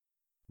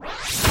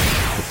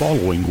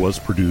following was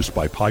produced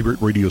by Pirate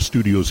Radio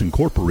Studios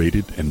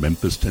Incorporated in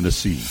Memphis,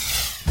 Tennessee.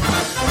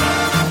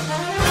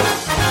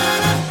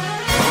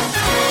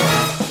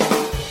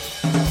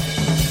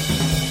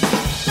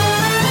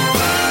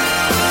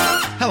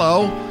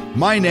 Hello,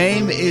 my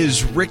name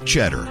is Rick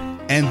Cheddar,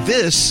 and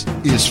this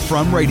is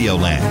From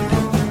Radioland.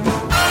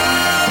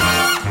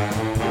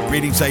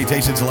 Greetings,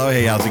 salutations, hello,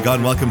 hey, how's it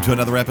going? Welcome to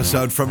another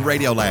episode from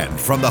Radioland,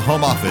 from the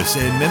home office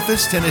in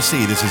Memphis,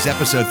 Tennessee. This is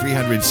episode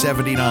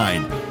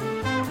 379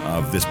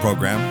 of this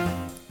program,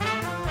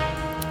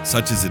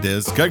 such as it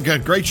is.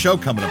 Great show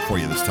coming up for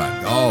you this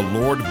time. Oh,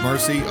 Lord of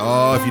mercy.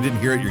 Oh, if you didn't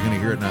hear it, you're going to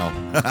hear it now.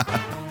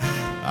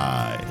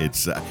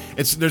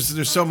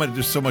 There's so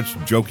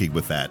much joking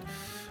with that.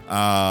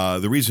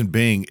 The reason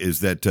being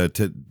is that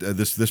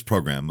this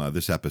program,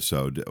 this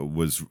episode,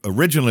 was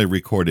originally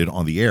recorded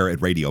on the air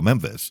at Radio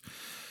Memphis.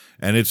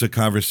 And it's a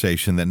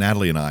conversation that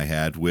Natalie and I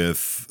had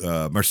with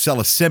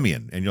Marcella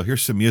Simeon. And you'll hear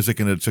some music,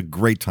 and it's a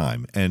great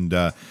time. And,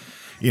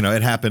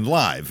 it happened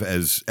live,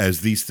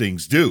 as these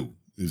things do,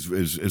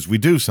 as we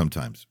do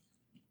sometimes.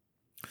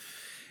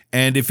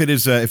 And if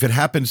it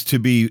happens to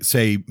be,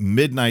 say,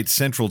 midnight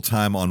Central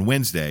Time on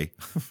Wednesday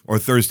or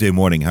Thursday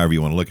morning, however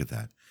you want to look at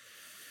that,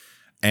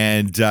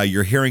 and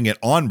you're hearing it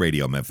on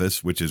Radio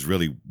Memphis, which is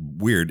really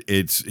weird,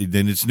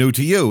 then it's new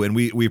to you, and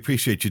we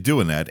appreciate you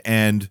doing that.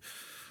 And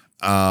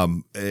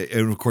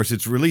of course,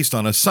 it's released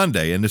on a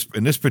Sunday. In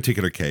this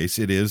particular case,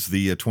 it is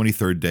the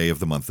 23rd day of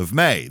the month of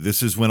May.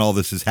 This is when all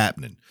this is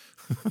happening.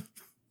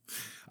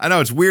 I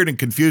know it's weird and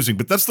confusing,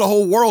 but that's the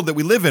whole world that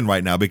we live in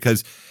right now,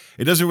 because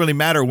it doesn't really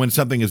matter when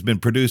something has been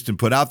produced and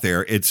put out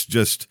there. It's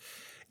just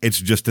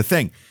a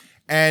thing.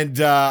 And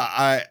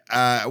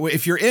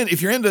if you're into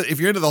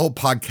the whole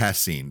podcast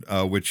scene,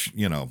 which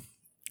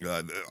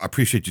I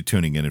appreciate you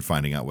tuning in and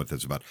finding out what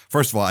that's about.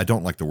 First of all, I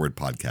don't like the word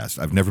podcast.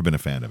 I've never been a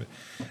fan of it.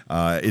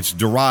 It's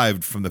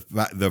derived from the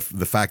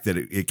fact that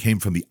it came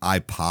from the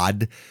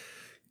iPod,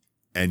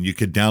 and you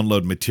could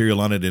download material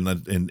on it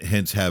and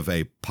hence have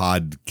a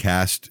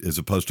podcast as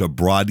opposed to a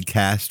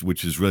broadcast,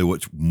 which is really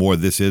what more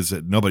this is.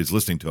 Nobody's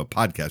listening to a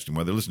podcast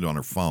anymore. They're listening to it on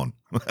their phone.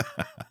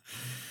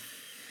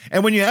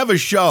 And when you have a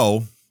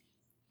show,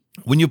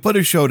 when you put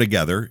a show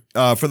together,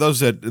 for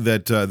those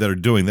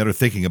that are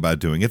thinking about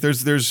doing it,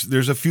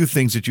 there's a few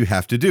things that you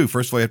have to do.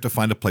 First of all, you have to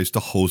find a place to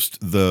host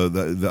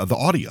the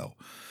audio.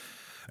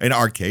 In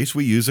our case,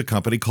 we use a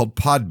company called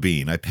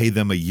Podbean. I pay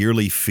them a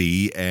yearly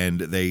fee, and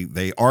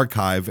they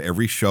archive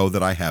every show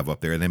that I have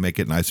up there, and they make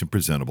it nice and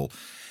presentable.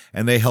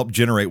 And they help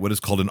generate what is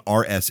called an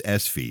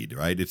RSS feed,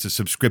 right? It's a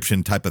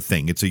subscription type of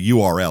thing. It's a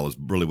URL is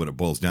really what it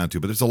boils down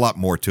to, but there's a lot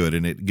more to it,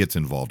 and it gets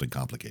involved and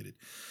complicated.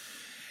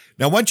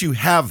 Now, once you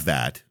have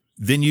that,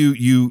 then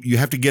you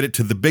have to get it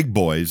to the big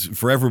boys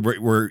for everybody,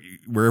 where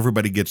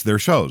everybody gets their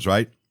shows,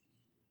 right?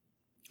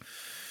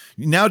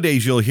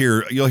 Nowadays, you'll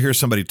hear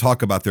somebody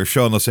talk about their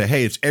show, and they'll say,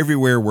 hey, it's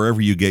everywhere,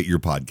 wherever you get your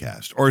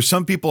podcast. Or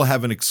some people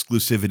have an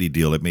exclusivity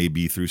deal. It may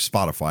be through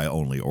Spotify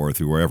only or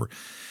through wherever.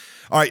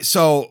 All right,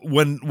 so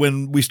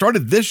when we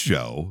started this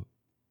show,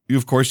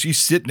 you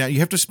sit down, you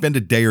have to spend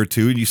a day or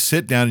two, and you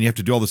sit down and you have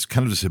to do all this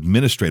kind of this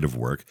administrative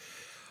work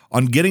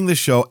on getting the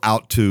show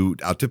out to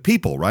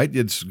people, right?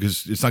 It's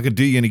because it's not going to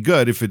do you any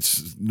good if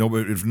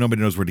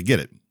nobody knows where to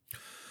get it.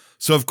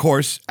 So, of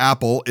course,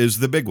 Apple is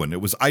the big one.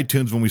 It was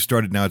iTunes when we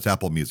started. Now it's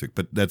Apple Music,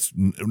 but that's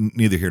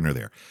neither here nor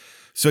there.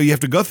 So you have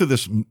to go through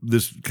this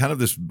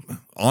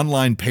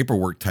online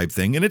paperwork type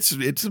thing, and it's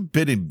a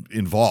bit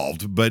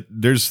involved. But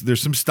there's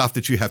some stuff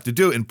that you have to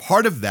do, and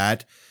part of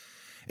that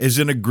is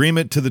an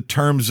agreement to the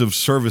terms of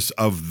service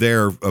of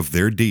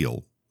their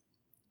deal.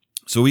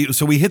 So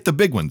we hit the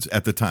big ones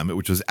at the time,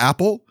 which was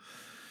Apple,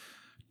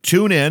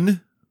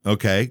 TuneIn,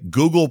 okay,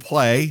 Google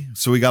Play.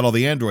 So we got all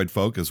the Android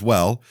folk as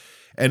well.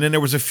 And then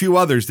there was a few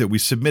others that we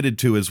submitted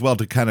to as well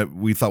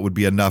we thought would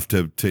be enough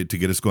to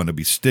get us going, to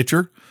be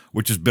Stitcher,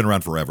 which has been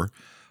around forever,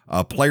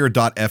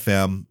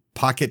 Player.fm,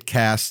 Pocket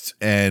Casts,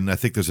 and I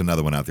think there's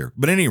another one out there.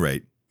 But at any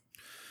rate,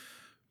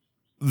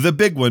 the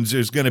big ones,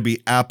 there's going to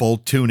be Apple,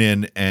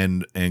 TuneIn,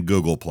 and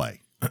Google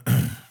Play.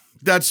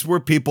 That's where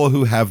people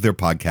who have their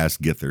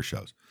podcasts get their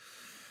shows.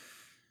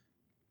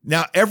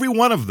 Now, every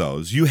one of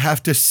those you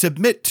have to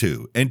submit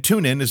to, and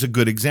TuneIn is a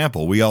good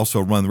example. We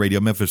also run Radio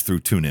Memphis through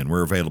TuneIn.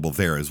 We're available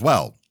there as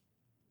well.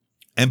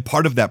 And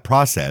part of that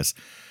process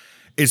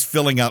is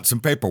filling out some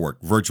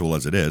paperwork, virtual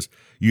as it is.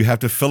 You have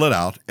to fill it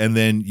out, and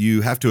then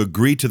you have to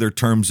agree to their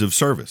terms of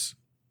service.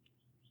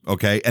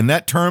 Okay? And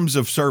that terms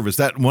of service,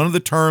 that one of the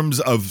terms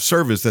of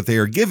service that they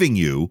are giving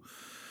you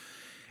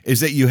is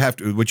that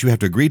what you have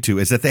to agree to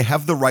is that they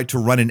have the right to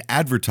run an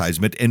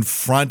advertisement in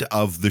front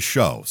of the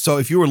show. So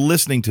if you were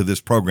listening to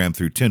this program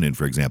through TuneIn,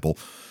 for example,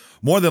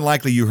 more than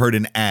likely you heard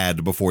an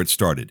ad before it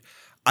started.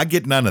 I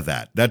get none of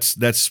that. That's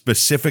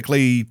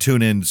specifically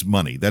TuneIn's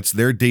money. That's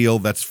their deal.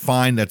 That's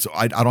fine. I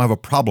don't have a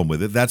problem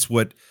with it. That's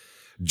what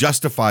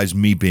justifies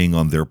me being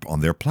on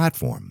their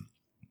platform.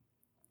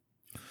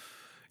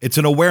 It's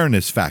an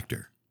awareness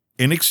factor.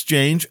 In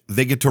exchange,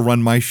 they get to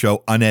run my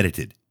show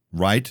unedited.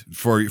 Right?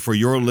 For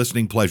your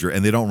listening pleasure,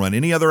 and they don't run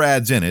any other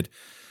ads in it.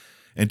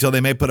 until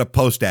they may put a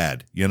post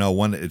ad.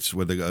 One it's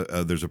with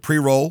there's a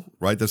pre-roll,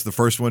 right? That's the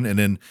first one, and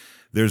then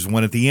there's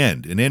one at the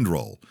end, an end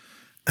roll.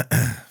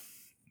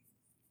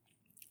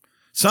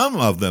 Some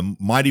of them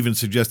might even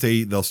suggest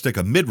they'll stick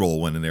a mid-roll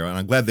one in there, and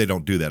I'm glad they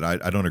don't do that.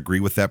 I don't agree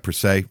with that per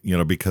se,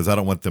 because I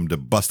don't want them to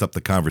bust up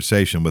the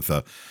conversation with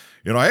a,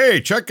 hey,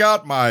 check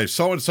out my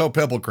so-and-so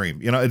pimple cream.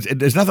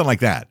 There's nothing like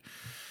that.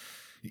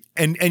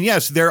 And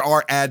yes, there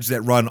are ads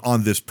that run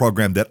on this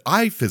program that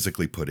I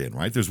physically put in,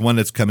 right? There's one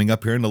that's coming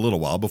up here in a little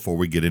while before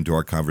we get into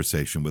our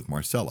conversation with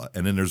Marcella.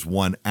 And then there's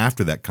one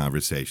after that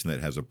conversation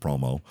that has a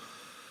promo.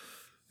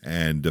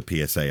 And the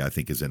PSA, I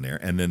think, is in there.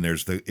 And then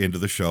there's the end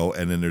of the show,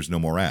 and then there's no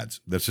more ads.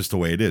 That's just the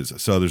way it is.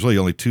 So there's really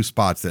only 2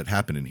 spots that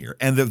happen in here.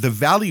 And the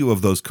value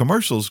of those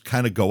commercials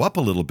kind of go up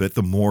a little bit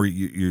the more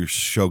your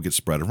show gets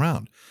spread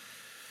around.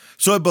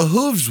 So it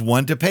behooves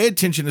one to pay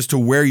attention as to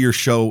where your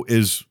show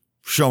is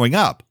showing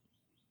up.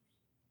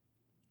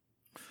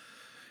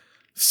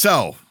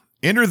 So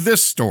enter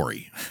this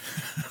story.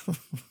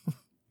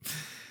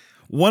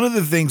 One of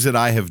the things that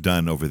I have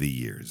done over the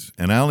years,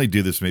 and I only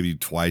do this maybe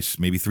twice,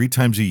 maybe 3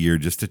 times a year,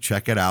 just to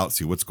check it out,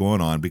 see what's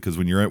going on. Because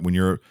when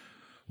you're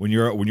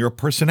a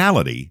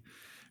personality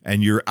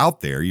and you're out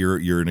there,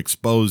 you're an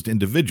exposed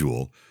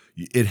individual.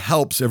 It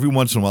helps every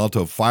once in a while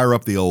to fire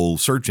up the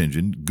old search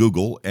engine,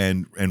 Google,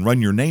 and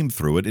run your name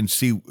through it and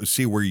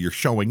see where you're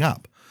showing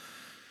up.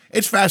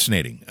 It's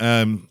fascinating.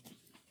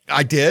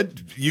 I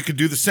did. You could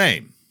do the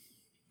same.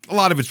 A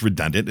lot of it's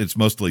redundant. It's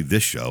mostly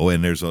this show,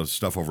 and there's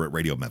stuff over at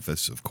Radio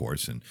Memphis, of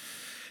course, and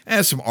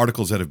some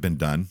articles that have been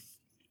done,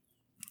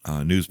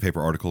 newspaper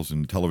articles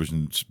and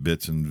television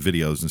bits and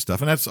videos and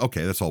stuff, and that's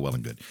okay. That's all well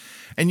and good,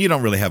 and you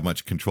don't really have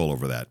much control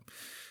over that.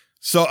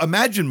 So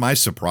imagine my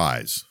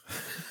surprise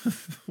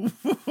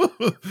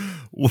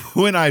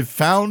when I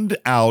found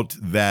out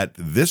that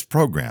this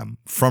program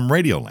from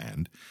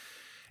Radioland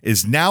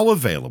is now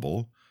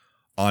available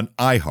on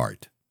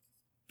iHeart.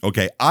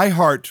 Okay,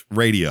 iHeart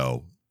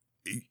Radio,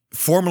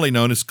 formerly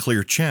known as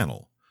Clear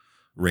Channel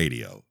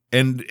Radio.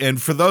 And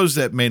for those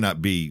that may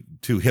not be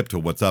too hip to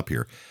what's up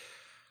here,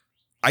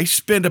 I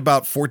spent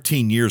about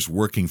 14 years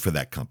working for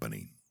that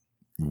company.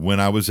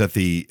 When I was at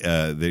the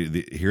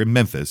here in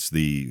Memphis,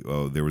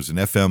 there was an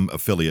FM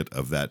affiliate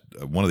of that,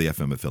 one of the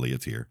FM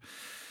affiliates here,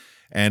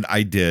 and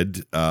I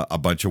did a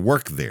bunch of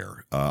work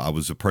there. I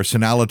was a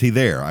personality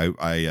there.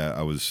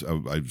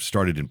 I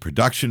started in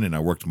production, and I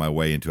worked my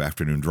way into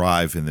afternoon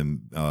drive, and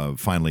then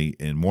finally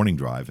in morning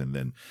drive, and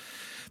then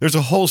there's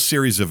a whole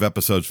series of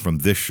episodes from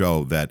this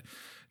show that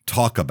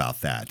talk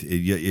about that.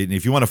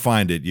 If you want to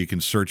find it, you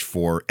can search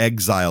for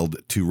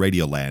 "Exiled to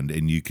Radioland,"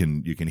 and you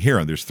can hear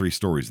them. There's 3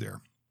 stories there.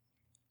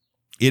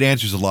 It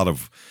answers a lot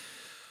of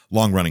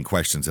long-running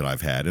questions that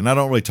I've had, and I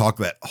don't really talk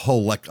a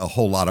whole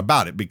lot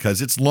about it because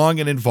it's long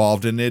and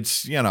involved, and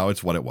it's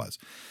what it was.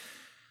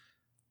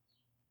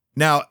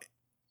 Now,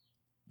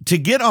 to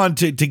get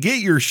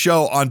your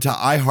show onto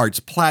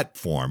iHeart's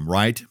platform,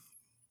 right?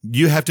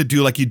 You have to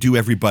do like you do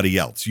everybody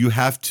else. You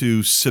have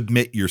to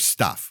submit your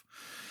stuff.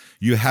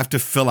 You have to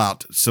fill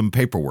out some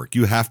paperwork.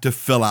 You have to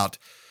fill out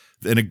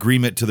an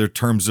agreement to their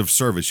terms of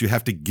service. You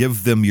have to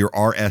give them your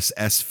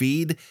RSS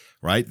feed,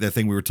 right? That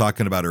thing we were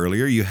talking about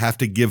earlier. You have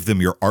to give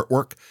them your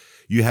artwork.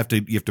 You have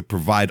to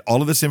provide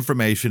all of this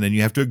information, and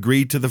you have to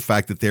agree to the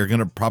fact that they're going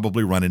to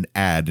probably run an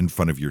ad in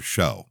front of your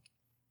show.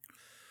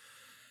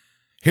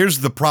 Here's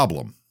the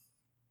problem.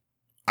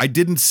 I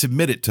didn't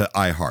submit it to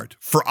iHeart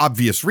for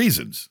obvious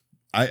reasons.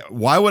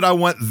 Why would I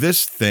want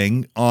this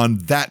thing on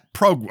that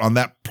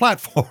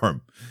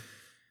platform?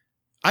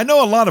 I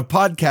know a lot of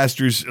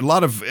podcasters, a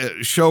lot of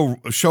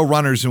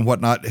showrunners and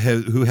whatnot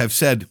who have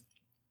said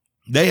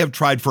they have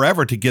tried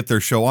forever to get their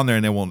show on there,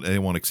 and they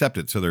won't accept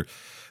it. So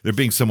they're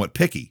being somewhat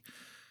picky.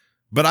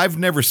 But I've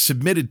never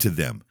submitted to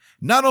them.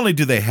 Not only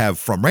do they have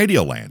from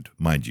Radioland,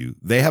 mind you,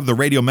 they have the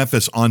Radio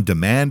Memphis On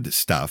Demand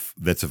stuff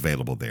that's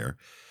available there.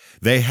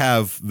 They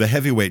have the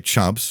Heavyweight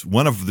Chumps,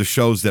 one of the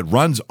shows that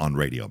runs on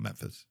Radio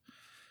Memphis.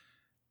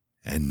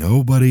 And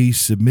nobody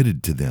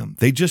submitted to them.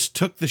 They just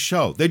took the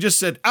show. They just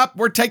said,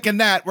 we're taking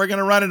that. We're going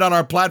to run it on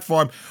our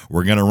platform.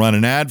 We're going to run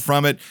an ad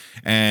from it,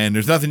 and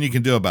there's nothing you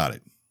can do about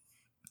it.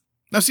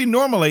 Now, see,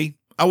 normally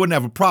I wouldn't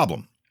have a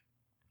problem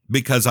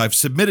because I've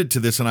submitted to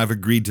this and I've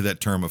agreed to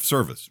that term of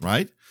service,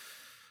 right?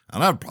 I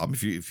don't have a problem.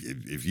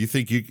 If you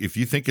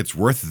think it's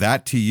worth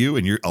that to you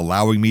and you're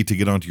allowing me to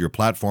get onto your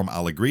platform,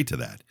 I'll agree to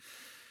that.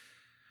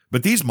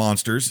 But these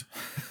monsters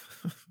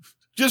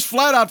just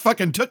flat out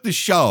fucking took the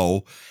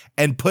show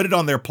and put it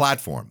on their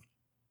platform.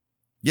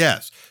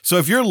 Yes. So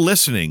if you're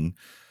listening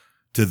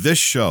to this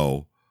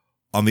show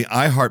on the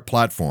iHeart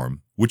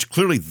platform, which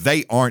clearly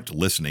they aren't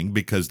listening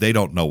because they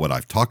don't know what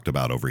I've talked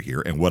about over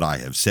here and what I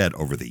have said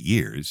over the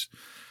years,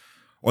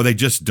 or they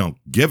just don't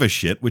give a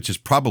shit, which is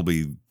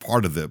probably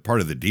part of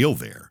the deal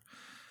there.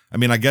 I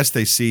mean, I guess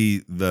they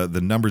see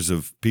the numbers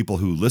of people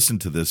who listen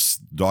to this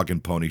Dog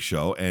and Pony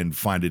show and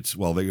find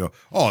they go,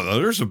 oh,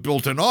 there's a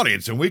built-in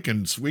audience and we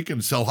can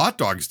sell hot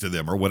dogs to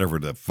them or whatever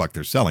the fuck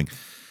they're selling.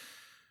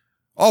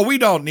 Oh, we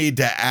don't need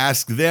to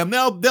ask them.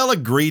 They'll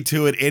agree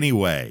to it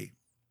anyway.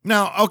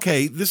 Now,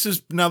 okay,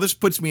 this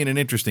puts me in an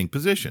interesting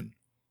position.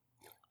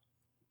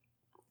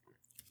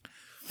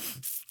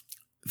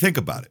 Think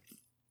about it.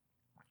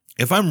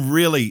 If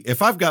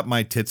I've got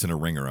my tits in a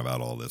ringer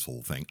about all this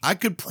whole thing, I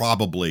could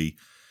probably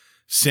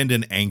send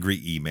an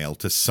angry email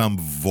to some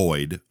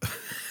void,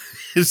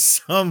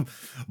 some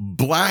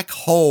black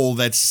hole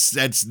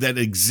that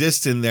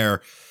exists in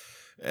their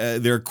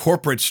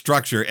corporate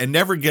structure and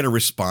never get a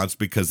response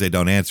because they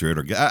don't answer it.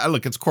 Or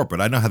look, it's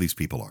corporate. I know how these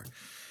people are.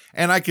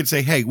 And I could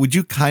say, hey, would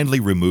you kindly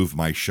remove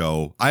my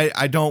show?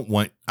 I don't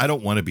want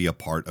to be a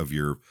part of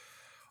your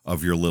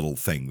little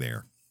thing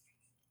there.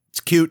 It's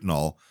cute and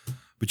all,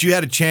 but you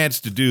had a chance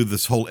to do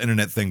this whole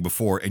internet thing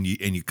before, and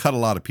you cut a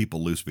lot of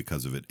people loose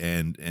because of it.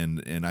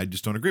 And I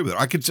just don't agree with it.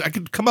 I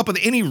could come up with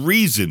any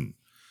reason,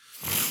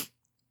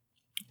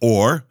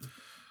 or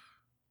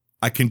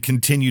I can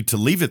continue to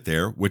leave it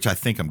there, which I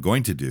think I'm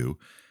going to do,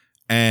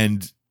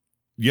 and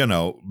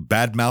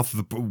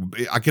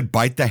badmouth. I could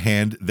bite the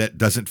hand that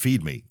doesn't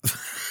feed me.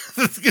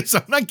 Because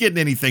I'm not getting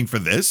anything for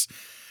this.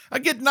 I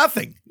get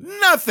nothing.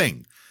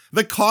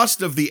 The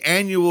cost of the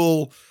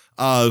annual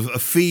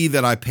fee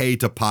that I pay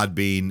to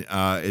Podbean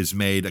is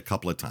made a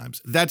couple of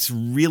times. That's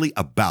really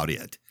about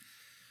it.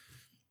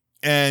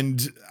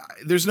 And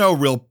there's no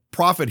real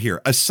profit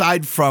here,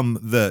 aside from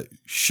the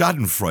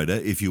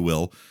schadenfreude, if you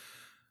will,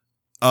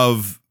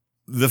 of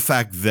the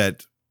fact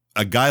that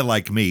a guy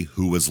like me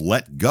who was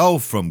let go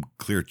from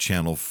Clear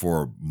Channel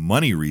for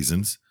money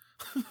reasons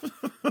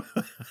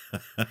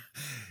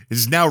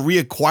has now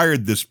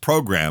reacquired this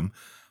program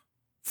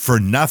for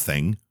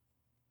nothing,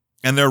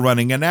 and they're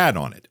running an ad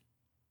on it.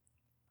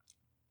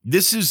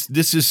 This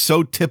is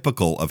so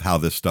typical of how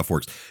this stuff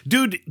works.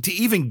 Dude, to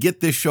even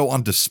get this show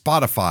onto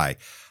Spotify,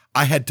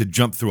 I had to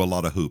jump through a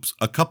lot of hoops,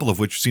 a couple of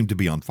which seemed to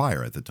be on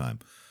fire at the time.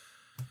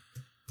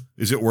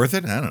 Is it worth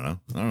it? I don't know.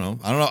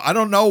 I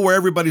don't know where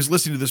everybody's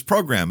listening to this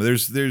program.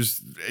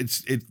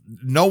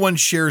 No one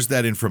shares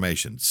that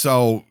information.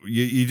 So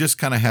you just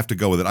kind of have to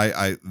go with it.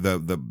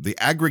 The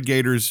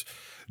aggregators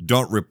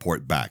don't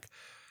report back.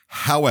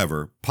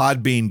 However,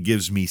 Podbean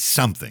gives me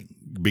something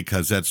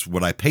because that's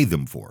what I pay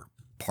them for,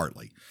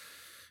 partly.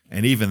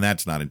 And even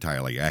that's not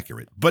entirely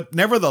accurate. But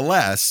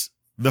nevertheless,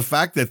 the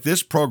fact that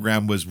this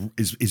program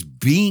is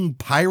being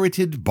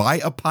pirated by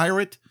a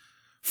pirate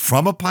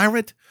from a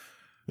pirate,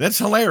 that's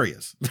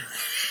hilarious.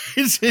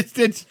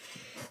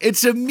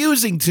 It's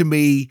amusing to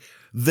me,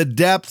 the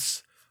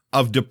depths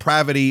of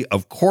depravity,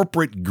 of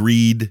corporate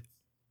greed.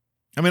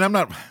 I mean,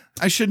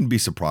 I shouldn't be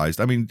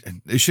surprised. I mean,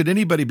 should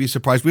anybody be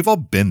surprised? We've all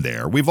been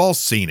there. We've all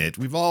seen it.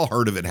 We've all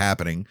heard of it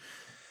happening.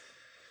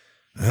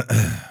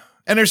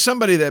 And there's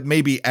somebody that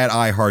may be at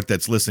iHeart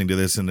that's listening to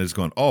this and is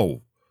going,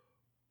 oh,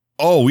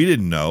 we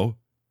didn't know.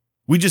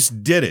 We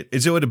just did it.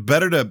 Is it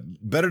better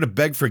to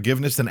beg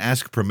forgiveness than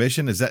ask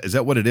permission? Is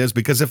that what it is?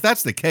 Because if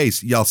that's the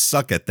case, y'all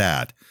suck at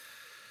that.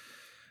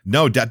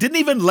 No doubt. Didn't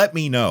even let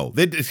me know.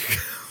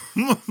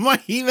 My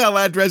email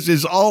address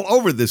is all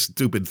over this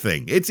stupid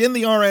thing. It's in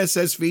the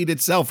RSS feed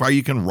itself, how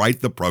you can write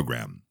the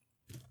program.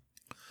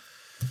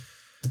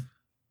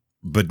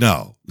 But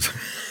no.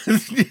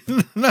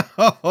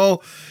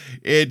 No.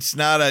 It's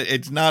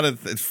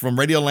from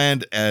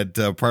Radioland at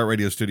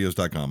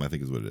pirateradiostudios.com, I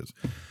think is what it is.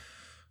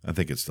 I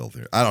think it's still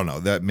there. I don't know.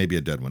 That may be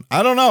a dead one.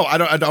 I don't know. I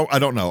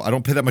don't know. I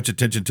don't pay that much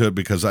attention to it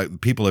because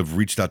people have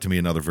reached out to me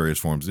in other various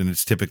forms, and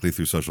it's typically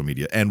through social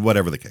media and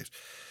whatever the case.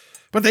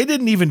 But they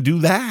didn't even do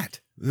that.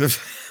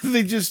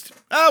 They just,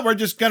 we're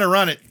just going to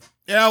run it.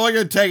 Yeah, we're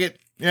going to take it.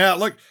 Yeah,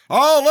 look.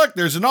 Oh, look,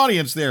 there's an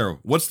audience there.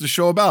 What's the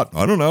show about?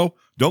 I don't know.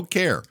 Don't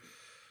care.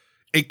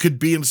 It could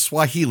be in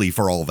Swahili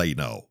for all they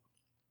know.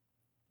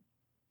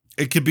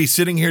 It could be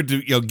sitting here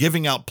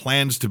giving out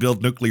plans to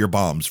build nuclear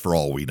bombs for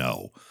all we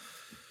know.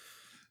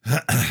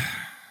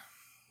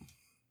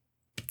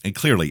 And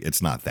clearly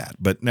it's not that,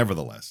 but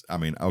nevertheless, I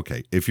mean,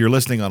 okay, if you're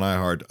listening on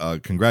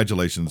iHeart,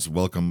 congratulations,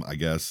 welcome, I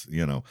guess.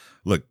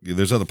 Look,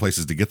 there's other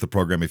places to get the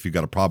program. If you've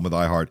got a problem with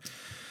iHeart,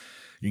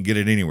 you can get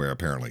it anywhere,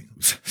 apparently.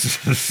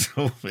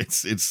 So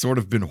it's sort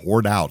of been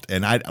hoarded out,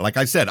 and like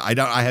I said,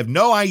 I have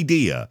no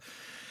idea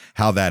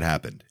how that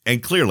happened,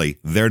 and clearly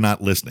they're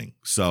not listening.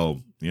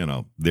 So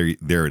there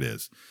it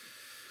is.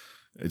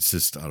 It's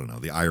just, I don't know.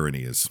 The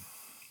irony is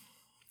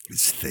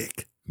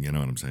thick. You know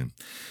what I'm saying?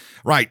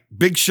 Right.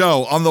 Big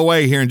show on the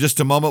way here in just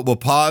a moment. We'll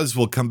pause.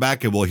 We'll come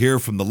back and we'll hear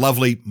from the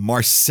lovely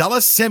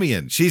Marcella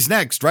Simeon. She's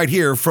next right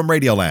here from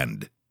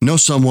Radioland. Know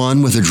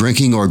someone with a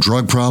drinking or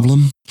drug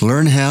problem?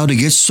 Learn how to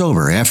get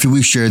sober after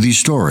we share these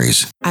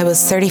stories. I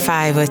was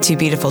 35 with 2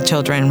 beautiful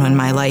children when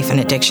my life and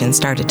addiction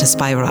started to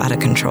spiral out of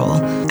control.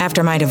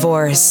 After my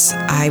divorce,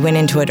 I went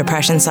into a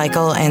depression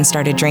cycle and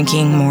started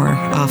drinking more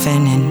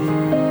often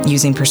and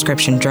using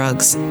prescription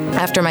drugs.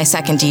 After my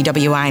second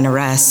DWI and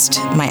arrest,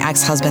 my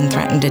ex-husband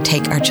threatened to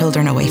take our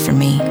children away from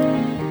me.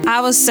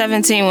 I was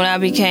 17 when I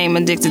became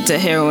addicted to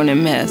heroin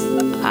and meth.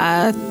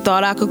 I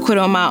thought I could quit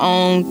on my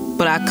own,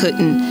 but I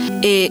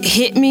couldn't. It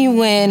hit me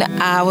when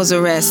I was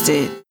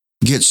arrested.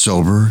 Get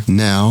sober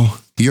now.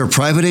 Your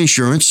private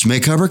insurance may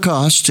cover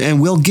costs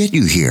and will get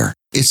you here.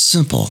 It's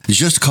simple.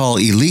 Just call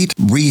Elite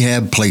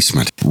Rehab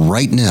Placement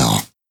right now.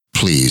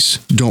 Please,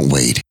 don't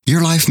wait.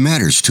 Your life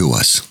matters to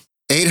us.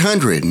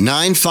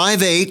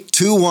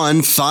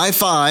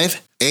 800-958-2155.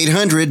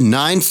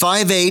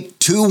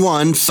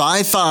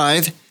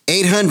 800-958-2155.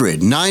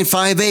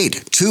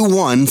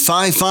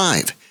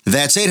 800-958-2155.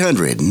 That's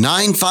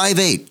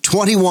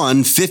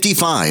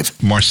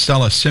 800-958-2155.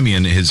 Marcella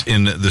Simeon is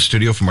in the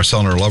studio for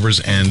Marcella and Her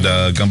Lovers and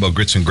Gumbo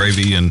Grits and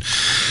Gravy. And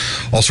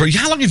also,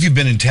 how long have you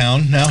been in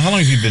town now? How long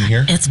have you been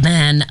here? It's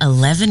been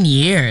 11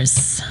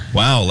 years.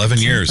 Wow, 11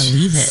 years.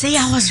 Believe it. See,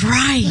 I was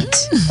right.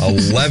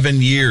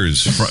 11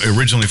 years.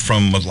 Originally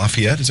from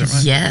Lafayette, is that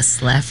right?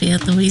 Yes,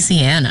 Lafayette,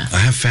 Louisiana. I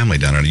have family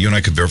down there. You and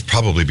I could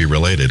probably be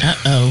related.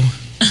 Uh-oh.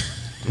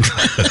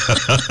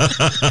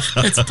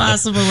 It's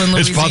possible in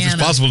Louisiana. It's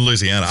possible in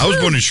Louisiana. I was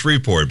born in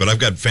Shreveport, but I've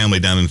got family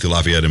down in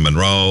Lafayette and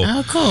Monroe.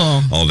 Oh,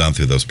 cool. All down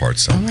through those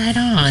parts. So. Right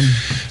on.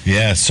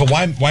 Yeah. So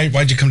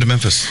why'd you come to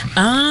Memphis?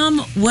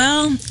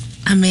 Well,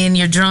 I mean,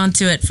 you're drawn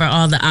to it for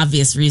all the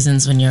obvious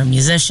reasons when you're a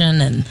musician,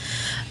 and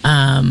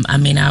I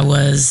mean, I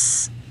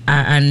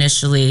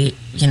initially,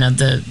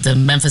 the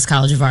Memphis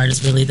College of Art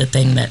is really the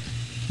thing that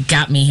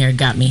got me here. I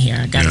got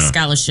a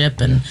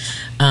scholarship, and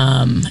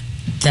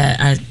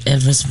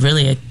it was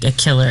really a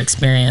killer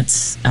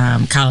experience,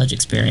 college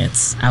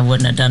experience. I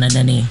wouldn't have done it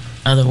any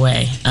other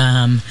way.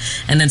 And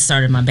then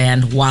started my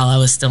band while I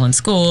was still in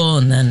school,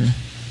 and then,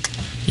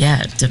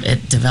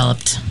 it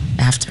developed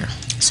after.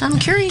 So I'm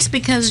curious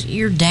because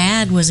your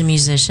dad was a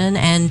musician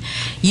and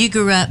you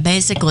grew up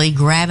basically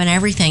grabbing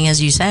everything, as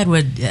you said,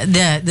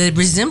 that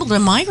resembled a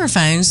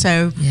microphone.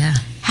 So yeah.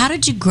 How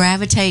did you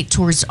gravitate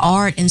towards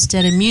art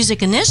instead of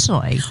music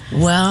initially?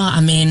 Well, I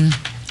mean...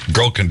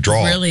 Girl can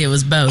draw. Really, it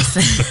was both.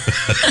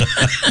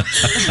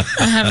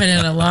 I haven't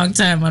in a long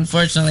time,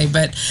 unfortunately,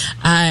 but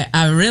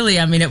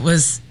it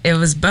was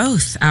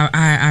both.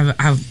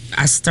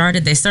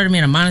 They started me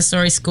in a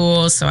Montessori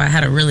school, so I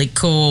had a really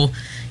cool,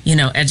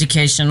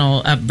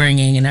 educational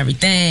upbringing and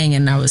everything,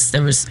 and there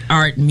was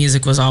art and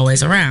music was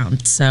always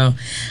around. So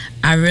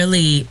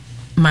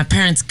my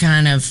parents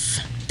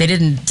they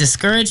didn't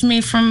discourage me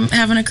from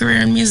having a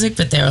career in music,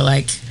 but they were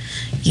like,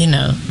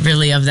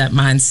 really of that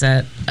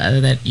mindset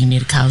that you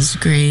need a college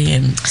degree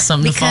and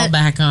something to fall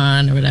back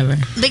on or whatever.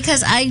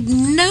 Because I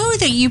know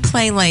that you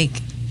play like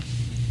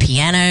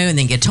piano and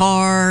then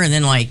guitar and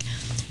then like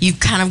you've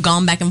kind of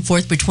gone back and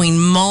forth between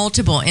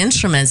multiple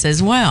instruments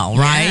as well,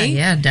 right?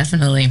 Yeah,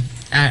 definitely.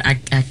 I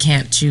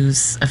can't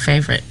choose a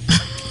favorite.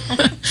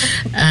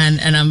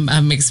 and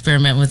I'm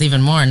experimenting with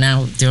even more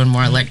now, doing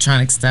more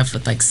electronic stuff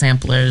with like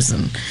samplers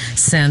and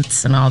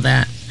synths and all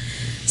that.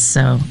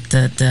 So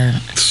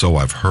So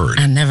I've heard.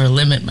 I never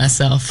limit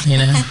myself,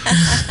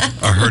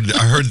 I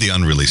heard the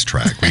unreleased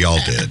track. We all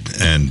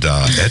did, and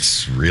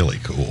that's really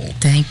cool.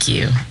 Thank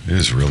you. It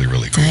is really,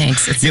 really cool.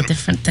 Thanks. It's a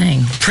different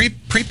thing.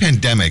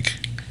 Pre-pandemic,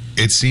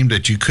 it seemed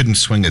that you couldn't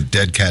swing a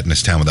dead cat in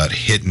this town without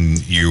hitting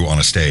you on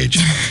a stage.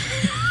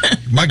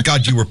 My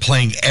God, you were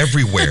playing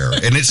everywhere,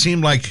 and it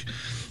seemed like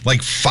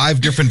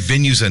 5 different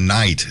venues a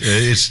night.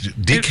 It's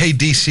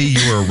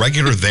DKDC. You were a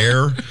regular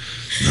there.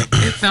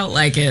 It felt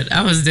like it.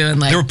 I was doing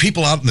there were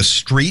people out in the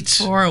streets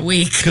 4 a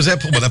week because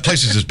that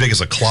place is as big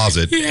as a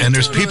closet, and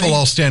there's people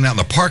all standing out in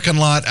the parking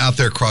lot out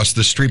there across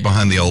the street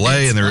behind the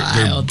Olay, and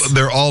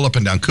they're all up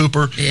and down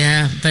Cooper.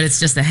 Yeah, but it's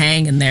just a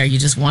hang in there. You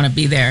just want to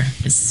be there.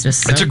 It's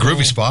just it's a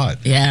groovy spot.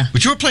 Yeah,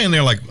 but you were playing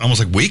there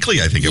almost like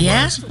weekly. I think it was.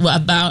 Yeah, well,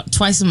 about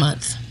twice a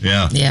month.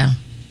 Yeah. Yeah.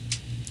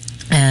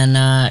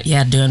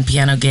 And doing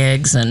piano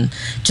gigs and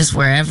just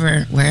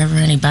wherever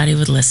anybody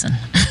would listen.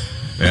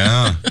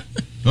 Yeah.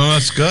 Well,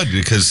 that's good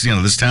because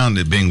this town,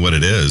 it being what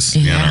it is,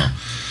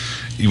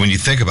 when you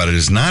think about it,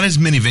 there's not as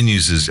many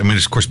venues as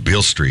there's of course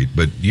Beale Street,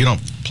 but you don't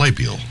play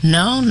Beale.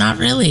 No, not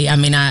really. I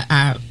mean,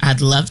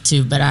 I'd love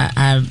to, but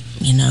I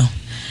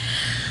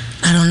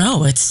don't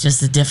know. It's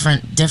just a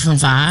different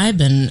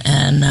vibe,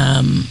 and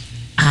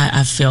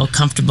I feel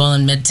comfortable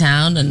in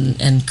Midtown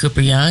and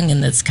Cooper Young,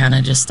 and that's kind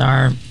of just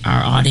our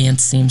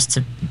audience seems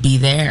to be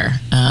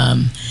there.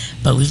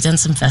 But we've done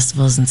some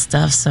festivals and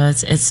stuff, so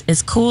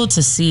it's cool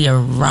to see a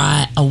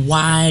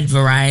wide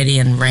variety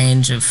and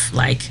range of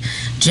like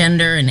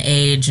gender and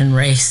age and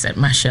race at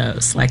my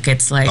shows. Like you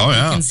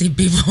can see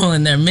people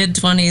in their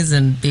mid-20s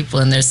and people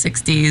in their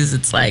 60s.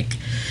 It's like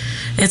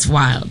it's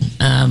wild.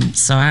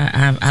 So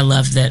I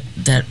love that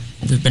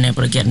we've been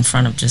able to get in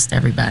front of just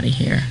everybody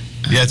here.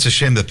 Yeah, it's a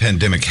shame the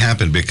pandemic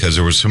happened because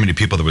there were so many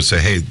people that would say,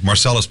 "Hey,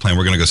 Marcella's playing.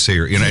 We're going to go see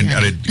her."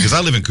 Because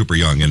I live in Cooper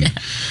Young, and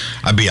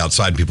I'd be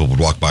outside, and people would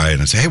walk by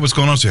and I'd say, "Hey, what's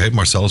going on?" So, "Hey,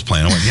 Marcella's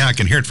playing." I went, "Yeah, I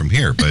can hear it from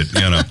here," but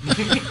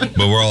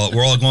but we're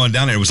all going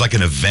down there. It was like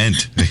an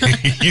event,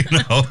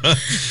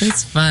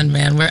 It's fun,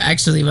 man. I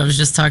was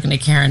just talking to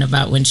Karen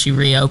about when she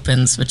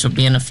reopens, which will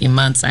be in a few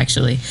months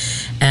actually,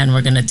 and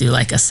we're going to do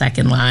like a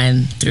second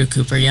line through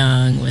Cooper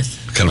Young with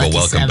kind of a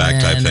welcome back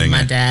type thing.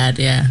 My dad,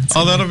 yeah.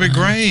 Oh, that'll be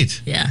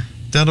great. Yeah.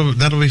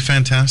 That'll be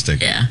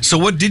fantastic. Yeah. So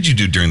what did you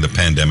do during the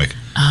pandemic?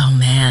 Oh,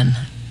 man.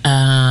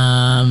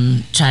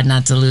 Tried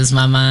not to lose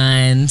my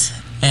mind.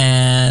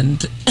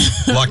 and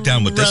Locked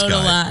down with this wrote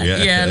guy.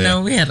 a lot.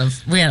 No, we had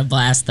a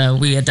blast though.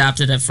 We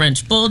adopted a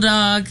French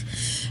bulldog,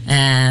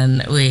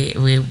 and we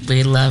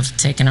love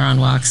taking her on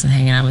walks and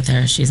hanging out with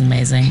her. She's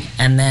amazing.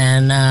 And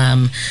then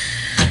I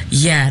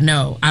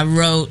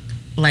wrote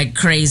like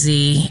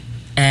crazy,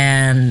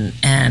 and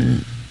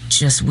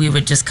just we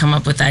would just come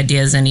up with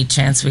ideas any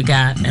chance we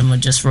got, and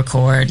would just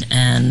record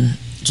and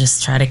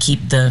just try to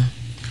keep the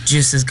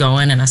juices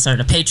going. And I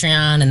started a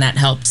Patreon, and that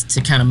helped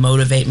to kind of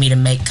motivate me to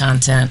make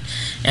content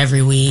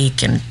every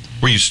week. And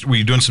were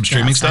you doing some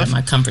streaming stuff?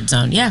 My comfort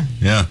zone, yeah.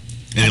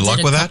 Any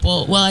luck with that?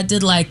 Well, I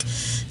did like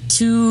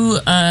 2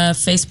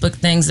 Facebook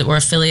things that were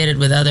affiliated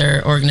with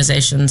other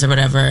organizations or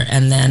whatever,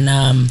 and then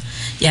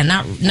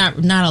not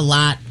a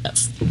lot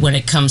when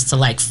it comes to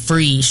like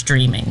free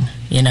streaming,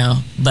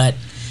 but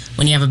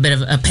when you have a bit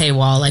of a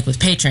paywall like with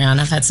Patreon,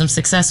 I've had some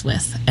success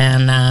with.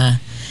 And I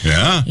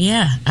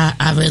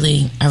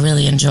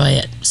really enjoy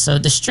it. So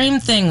the stream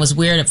thing was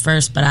weird at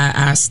first, but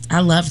I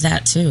love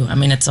that too. I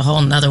mean, it's a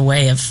whole nother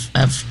way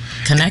of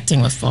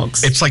connecting with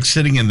folks. It's like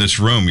sitting in this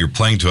room, you're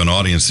playing to an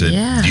audience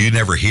that you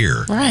never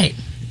hear. Right.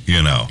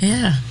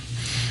 Yeah.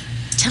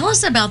 Tell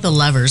us about the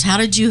Lovers. How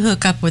did you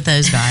hook up with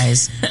those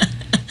guys?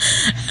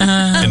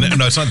 And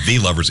no, it's not the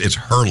Lovers, it's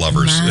her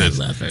lovers. My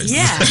lovers.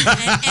 Yeah.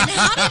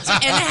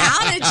 And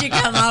how did you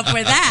come up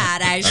with that,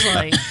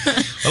 actually?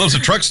 Well, there's a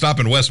truck stop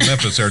in West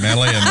Memphis there,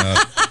 Natalie, and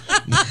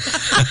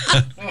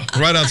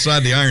right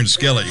outside the Iron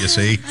Skillet, you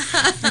see.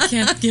 I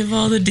can't give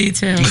all the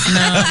details. No,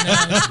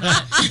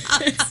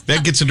 it's not.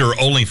 That gets into her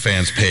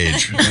OnlyFans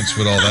page. That's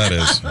what all that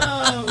is.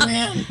 Oh,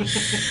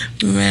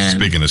 man.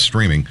 Speaking of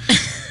streaming.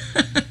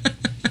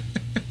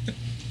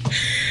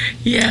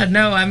 Yeah,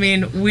 no, I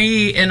mean,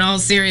 we, in all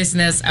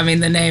seriousness, I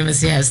mean, the name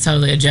is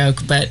totally a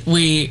joke, but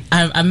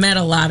I met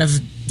a lot of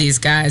these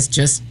guys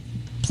just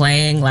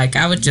playing. Like,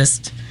 I would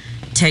just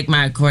take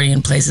my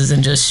accordion places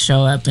and just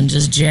show up and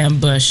just jam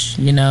bush,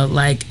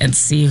 and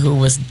see who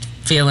was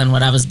feeling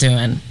what I was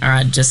doing, or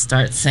I'd just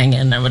start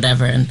singing or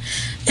whatever, and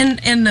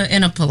in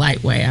a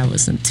polite way. I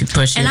wasn't too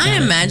pushy. And I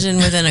imagine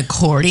with an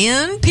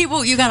accordion,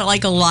 you got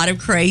like a lot of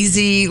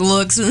crazy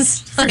looks and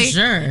stuff. For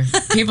sure,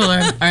 people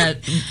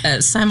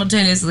are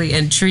simultaneously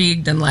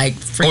intrigued and like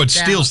freaked out. It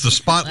steals the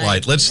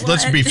spotlight.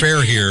 Let's be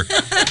fair here.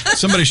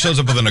 Somebody shows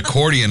up with an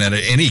accordion at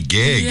any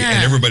gig,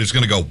 and everybody's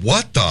going to go,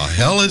 "What the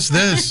hell is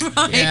this?"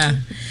 Right. Yeah.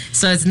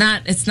 So it's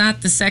not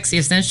the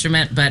sexiest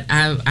instrument, but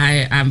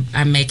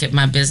I make it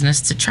my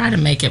business to try to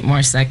make it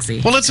more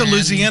sexy. Well, it's a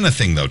Louisiana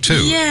thing though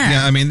too.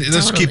 Yeah. I mean,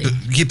 let's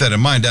keep that in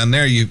mind down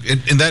there.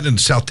 In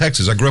South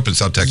Texas. I grew up in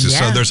South Texas,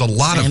 so there's a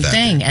lot of that.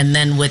 Same thing. And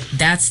then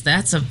that's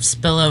a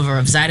spillover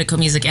of Zydeco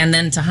music, and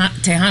then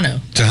Tejano.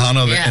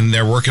 And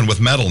they're working with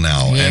metal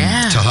now,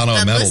 and Tejano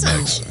But metal listen,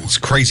 mix. It's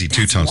crazy.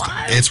 2 tones.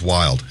 It's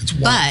wild.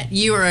 But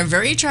you are a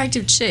very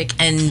attractive chick,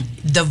 and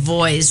the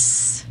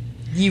voice.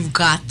 You've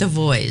got the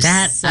voice.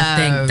 I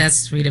think that's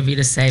sweet of you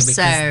to say, because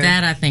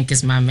that I think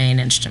is my main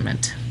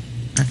instrument.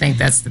 I think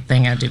that's the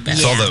thing I do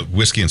best. It's all the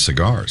whiskey and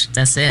cigars.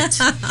 That's it.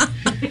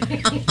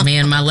 Me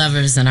and my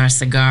lovers and our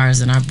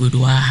cigars and our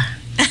boudoir.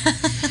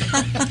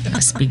 I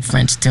speak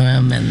French to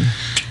him, and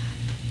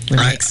we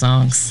make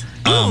songs.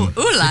 Ooh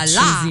la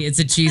la! It's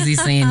a cheesy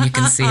scene. You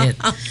can see it.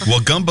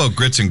 Well, gumbo,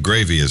 grits, and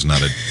gravy is not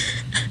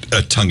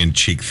a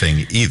tongue-in-cheek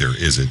thing either,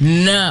 is it?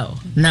 No.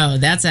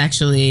 That's a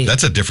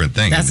different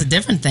thing. That's a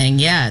different thing.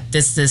 Yeah,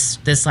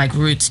 this like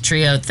roots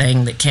trio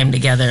thing that came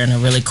together in a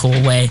really cool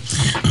way.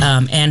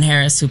 Ann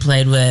Harris, who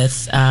played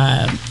with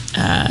I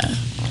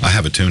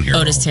have a tune here.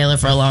 Otis Taylor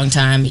for a long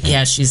time.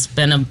 Yeah, she's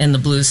been in the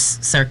blues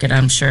circuit.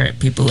 I'm sure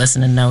people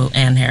listening know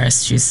Ann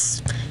Harris.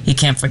 You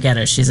can't forget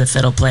her. She's a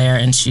fiddle player,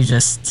 and she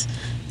just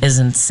is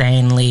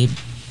insanely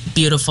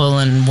beautiful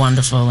and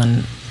wonderful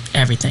and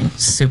everything.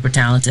 Super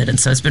talented. And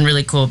so it's been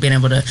really cool being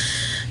able to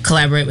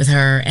collaborate with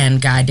her and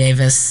Guy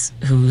Davis,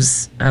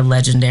 who's a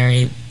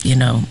legendary,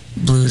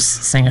 blues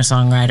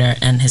singer-songwriter,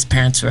 and his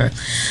parents were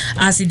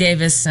Ossie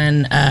Davis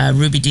and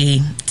Ruby Dee,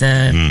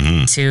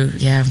 the 2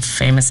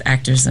 famous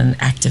actors and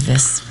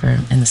activists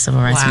in the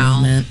civil rights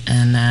movement.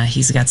 And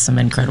he's got some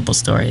incredible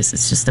stories.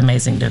 It's just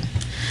amazing to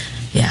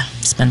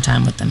spend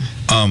time with them.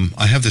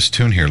 I have this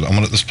tune here.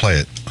 Let's play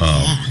it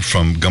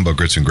from Gumbo,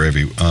 Grits, and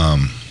Gravy.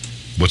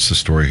 What's the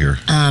story here?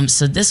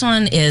 So this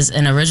one is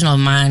an original of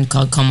mine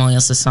called Como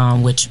Il Se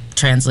Sent, which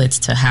translates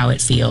to How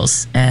It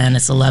Feels, and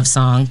it's a love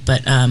song.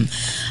 But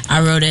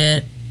I wrote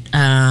it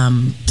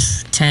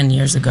 10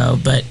 years ago,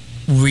 but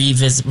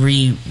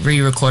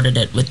re-recorded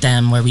it with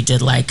them, where we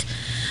did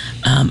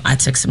I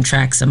took some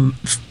tracks,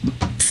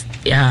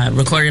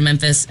 recorded in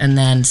Memphis, and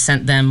then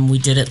sent them. We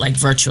did it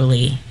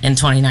virtually in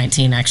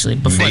 2019, actually,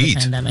 before the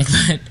pandemic.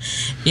 But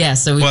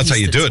so that's how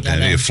you do it.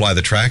 Then you fly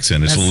the tracks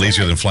in. It's a little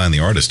easier than flying the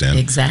artist in.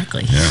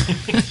 Exactly. Yeah.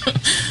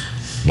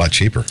 A lot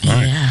cheaper. All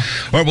right. Yeah.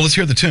 All right. Well, let's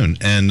hear the tune,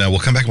 and we'll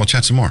come back and we'll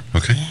chat some more.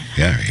 Okay.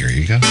 Yeah. Here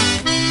you go.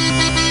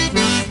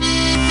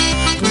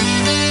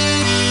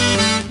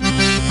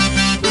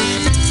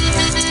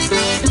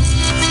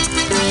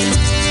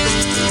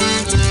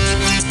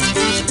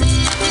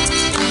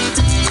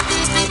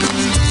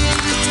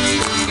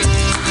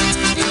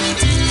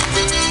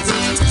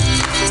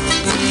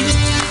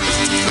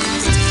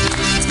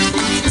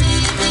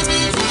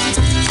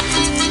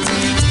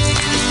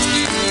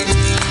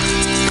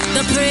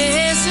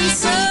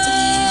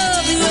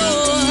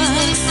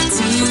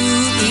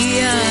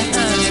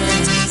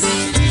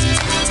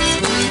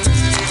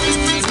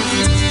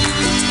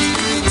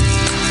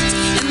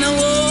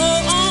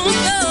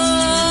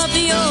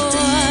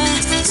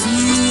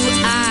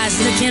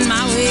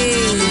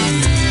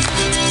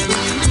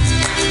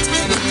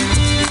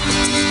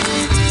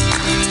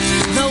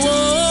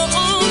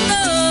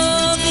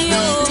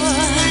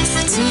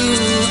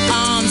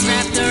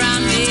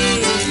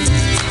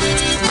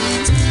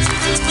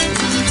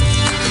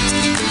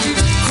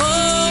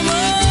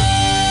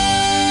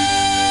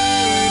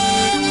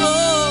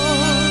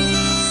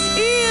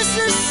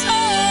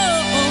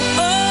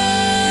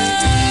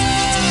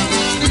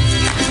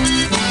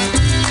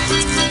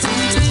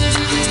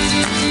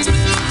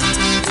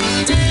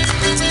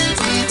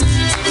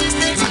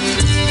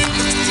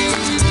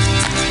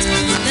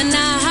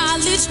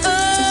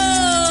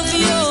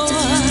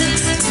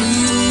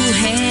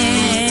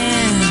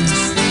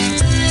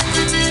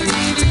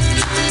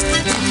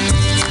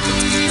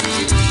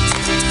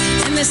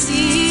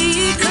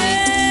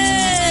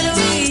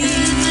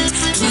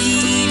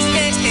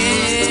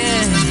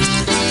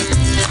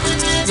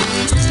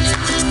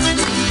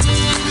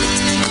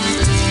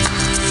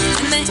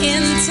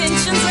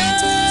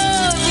 intentions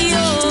of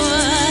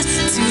your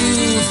 2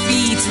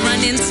 feet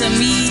run into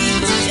me.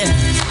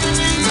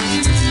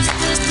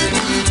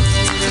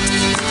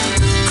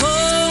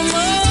 Come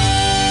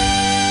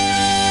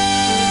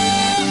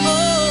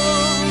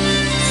on,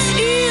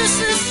 is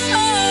this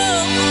so?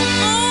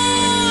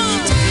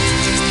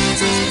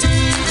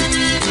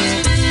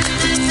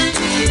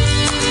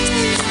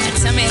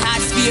 Tell me how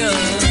it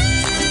feels.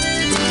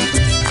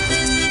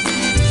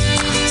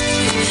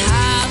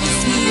 How it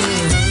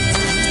feels.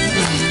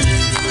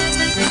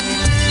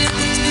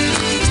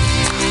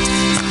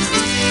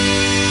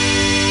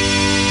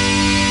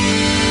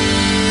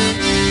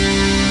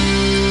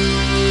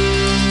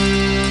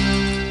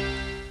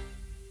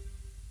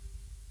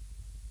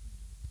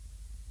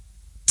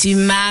 Tu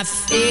m'as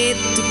fait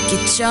tout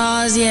quelque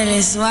chose hier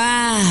le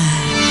soir.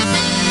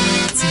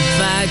 Tu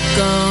vas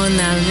qu'on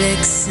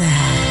avec ça.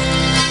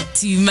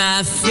 Tu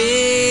m'as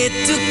fait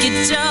tout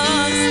quelque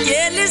chose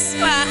hier le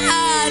soir.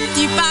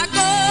 Tu vas qu'on.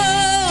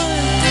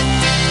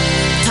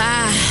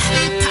 Pas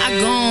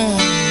gon.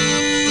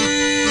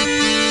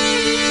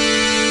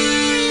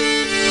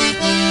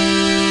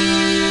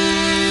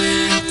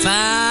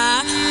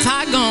 Pas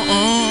gon.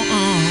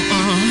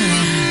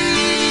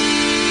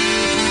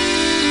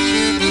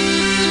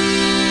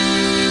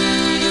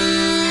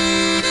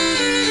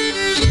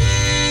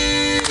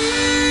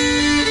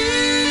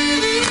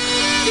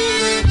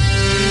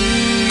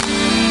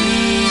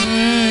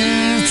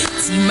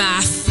 Tu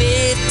m'as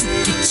fait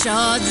quelque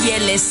chose hier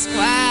le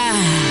soir.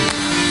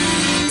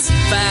 Tu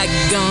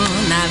pagons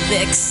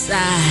avec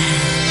ça.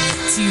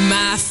 Tu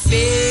m'as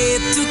fait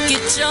tout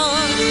quelque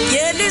chose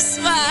hier le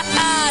soir.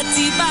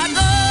 Tu pagons.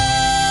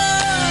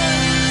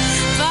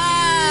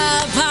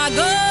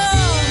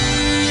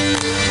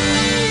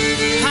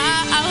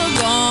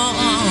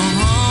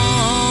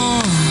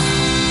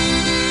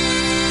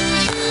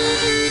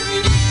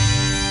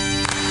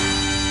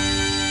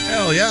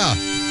 Hell yeah.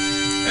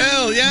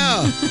 Hell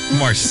yeah.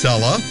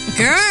 Marcella.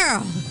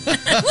 Girl.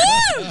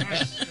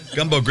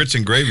 Gumbo grits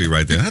and gravy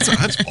right there.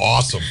 That's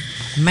awesome.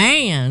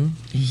 Man.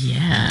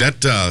 Yeah.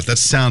 That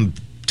sound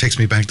takes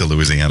me back to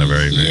Louisiana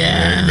very,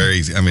 Yeah.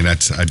 very, I mean, I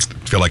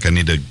feel like I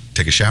need to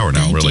take a shower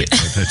now, Thank really.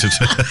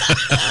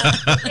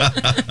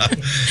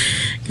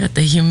 Got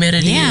the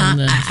humidity and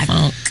the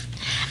funk.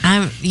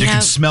 You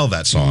can smell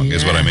that song,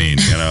 is what I mean,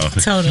 you know.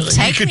 Totally.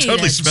 You can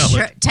totally smell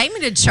it. Take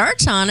me to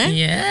church on it.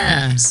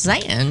 Yeah.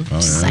 Saying. Oh, yeah.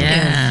 Saying.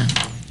 Yeah.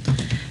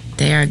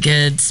 They are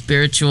good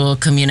spiritual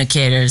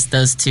communicators,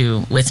 those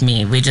two, with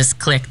me. We just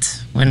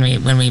clicked when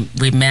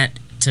we met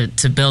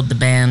to build the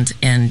band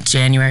in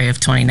January of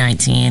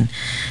 2019.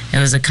 It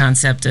was a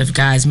concept of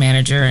Guy's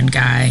manager and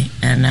Guy,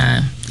 and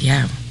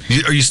yeah.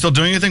 Are you still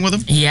doing anything with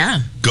them?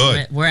 Yeah.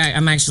 Good.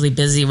 I'm actually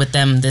busy with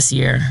them this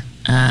year,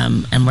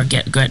 and we're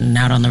getting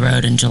out on the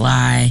road in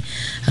July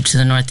up to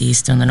the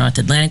Northeast and the North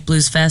Atlantic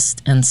Blues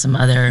Fest and some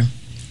other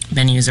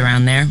venues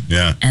around there.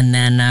 Yeah. And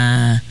then,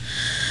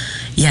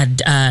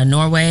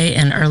 Norway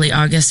in early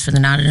August for the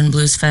Nottingham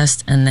Blues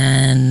Fest, and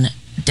then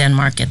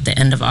Denmark at the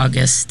end of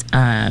August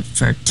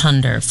for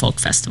Thunder Folk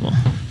Festival.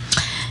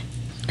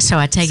 So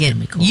I take it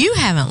cool. you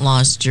haven't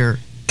lost your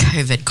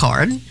COVID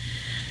card.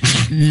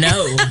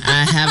 No,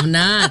 I have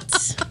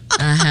not.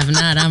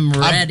 I'm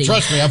ready.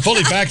 Trust me, I'm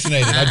fully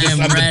vaccinated. I'm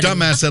ready. the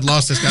dumbass that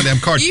lost this goddamn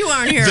card. You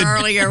weren't here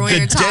earlier when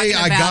you were talking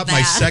about the day I got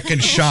my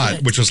second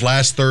shot, which was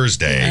last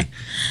Thursday,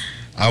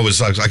 I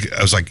was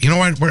like, you know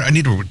what? I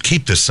need to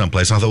keep this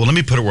someplace. And I thought, well, let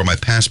me put it where my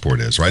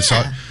passport is, right? So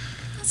I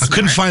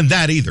couldn't find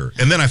that either.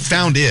 And then I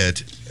found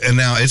it, and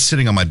now it's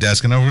sitting on my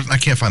desk, and I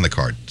can't find the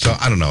card. So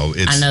I don't know.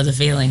 I know the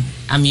feeling.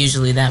 I'm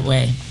usually that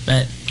way,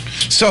 but.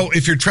 So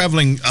if you're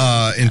traveling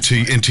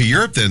into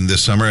Europe then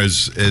this summer,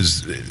 what's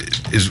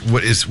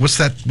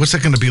that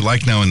going to be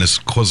like now in this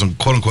quote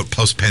unquote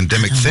post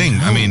pandemic thing?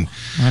 Know. I mean,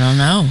 I don't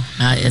know.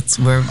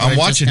 I'm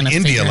watching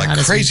India like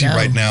crazy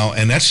right now,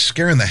 and that's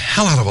scaring the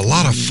hell out of a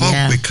lot of folk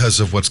because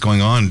of what's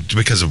going on,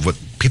 because of what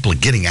people are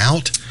getting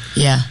out.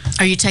 Yeah.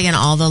 Are you taking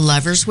all the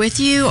lovers with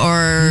you,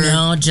 or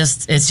no? It's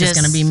just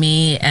going to be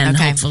me and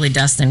hopefully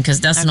Dustin,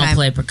 because Dustin will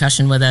play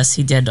percussion with us.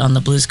 He did on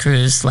the Blues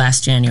Cruise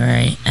last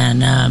January,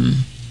 and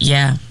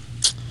yeah,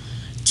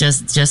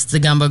 just the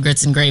Gumbo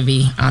Grits and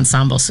Gravy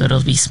ensemble, so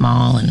it'll be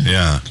small, and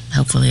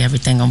hopefully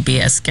everything will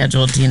be as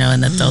scheduled,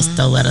 and that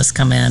they'll let us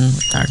come in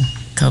with our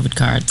COVID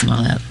cards and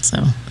all that. So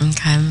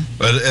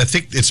but I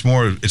think it's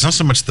not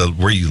so much the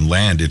where you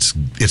land, it's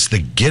the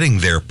getting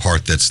there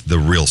part that's the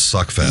real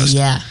suckfest.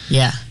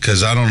 Yeah.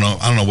 Because I don't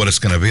know what it's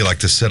going to be like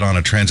to sit on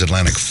a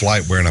transatlantic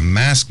flight wearing a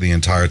mask the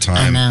entire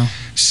time,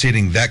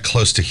 sitting that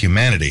close to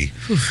humanity.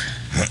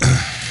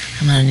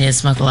 I'm gonna need to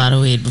smoke a lot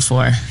of weed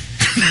before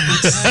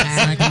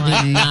I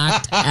can be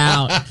knocked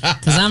out,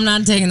 because I'm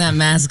not taking that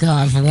mask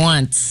off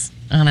once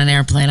on an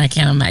airplane. I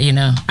can't imagine,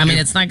 I mean,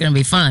 it's not going to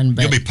be fun,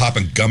 but you'll be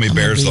popping gummy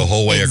bears the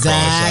whole way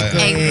across.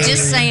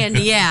 Just saying,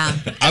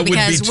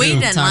 because we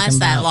didn't last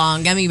that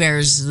long. Gummy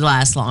bears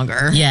last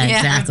longer. Yeah,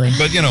 exactly.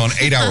 But an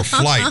 8-hour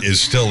flight is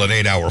still an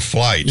 8-hour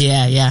flight.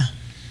 Yeah.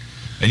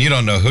 and you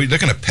don't know who, they're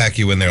going to pack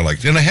you in there like,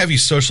 they're going to have you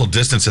social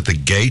distance at the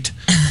gate,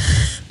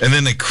 and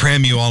then they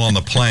cram you all on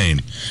the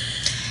plane.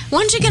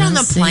 Once you get on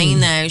the plane,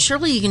 though,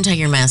 surely you can take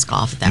your mask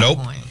off at that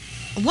point.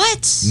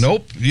 What?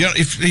 Nope.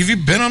 Have you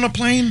been on a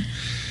plane?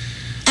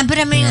 But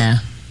I mean,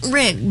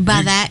 Rick,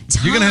 by that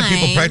time, you're going to have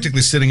people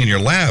practically sitting in your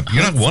lap.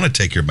 You're not want to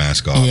take your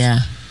mask off.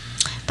 Yeah.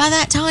 By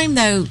that time,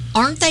 though,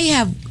 I'm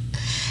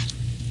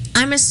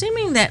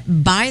assuming that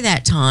by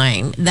that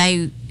time,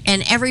 and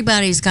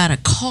everybody's got a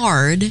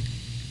card.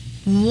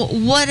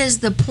 What is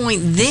the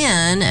point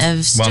then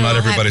of still Well, not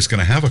everybody's going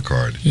to have a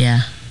card.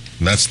 Yeah.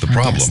 That's the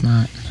problem. I guess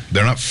not.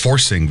 They're not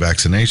forcing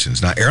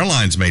vaccinations. Now,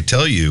 airlines may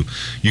tell you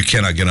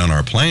cannot get on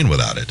our plane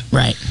without it.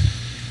 Right.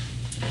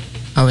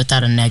 Or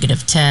without a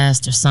negative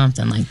test or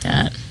something like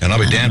that. And I'll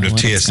be damned if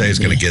TSA is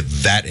going to get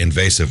that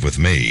invasive with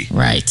me.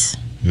 Right.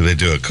 They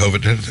do a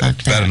COVID.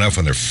 It's bad enough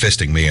when they're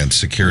fisting me on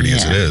security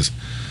as it is.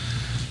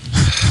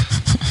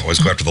 Always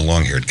go after the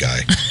long-haired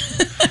guy.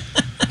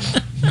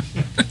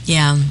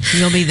 Yeah,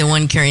 you'll be the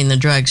one carrying the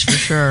drugs for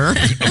sure.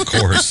 Of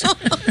course.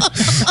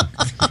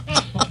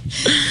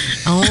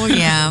 Oh,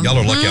 yeah. Y'all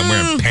are lucky I'm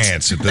wearing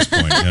pants at this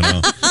point, you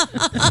know.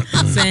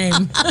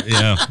 Same.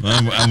 Yeah,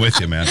 I'm with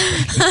you, man.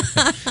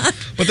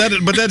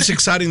 But that's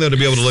exciting, though, to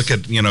be able to look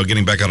at,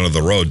 getting back out on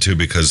the road, too,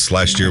 because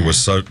last year was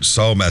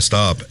so messed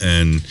up.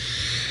 And,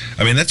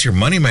 I mean, that's your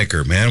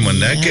moneymaker, man. When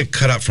that get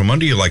cut out from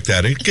under you like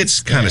that, it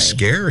gets kind of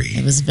scary.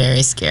 It was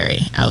very scary.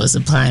 I was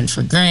applying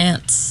for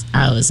grants.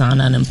 I was on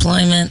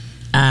unemployment.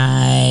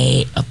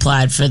 I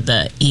applied for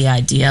the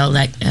EIDL.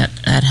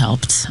 That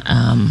helped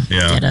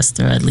get us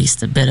through at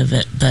least a bit of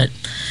it. But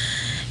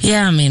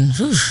yeah, I mean,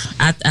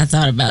 I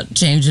thought about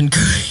changing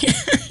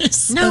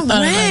careers. No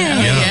way.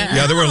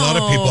 Yeah, there were a lot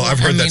of people. I've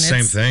heard that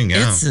same thing.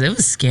 Yeah, it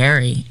was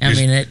scary. I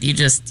mean,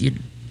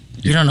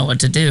 you don't know what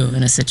to do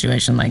in a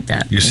situation like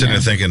that. You're sitting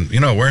there thinking,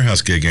 a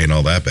warehouse gig ain't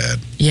all that bad.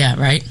 Yeah,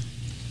 right.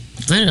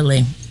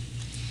 Literally.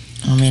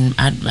 I mean,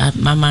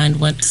 my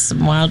mind went to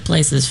some wild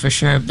places for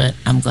sure, but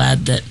I'm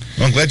glad that...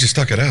 Well, I'm glad you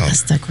stuck it out. I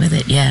stuck with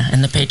it, yeah.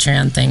 And the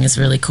Patreon thing is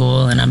really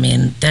cool. And I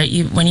mean,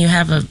 when you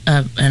have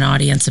an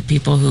audience of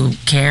people who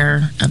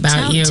care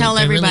about you... Tell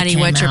everybody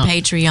what your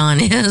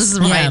Patreon is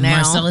right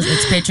now.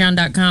 It's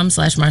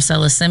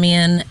patreon.com/Marcella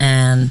Simeon.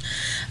 And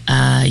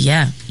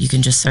you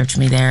can just search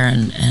me there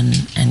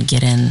and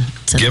get in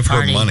to Give the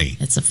party. her money.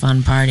 It's a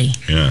fun party.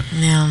 Yeah.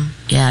 Yeah.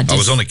 Yeah.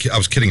 I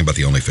was kidding about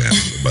the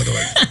OnlyFans, by the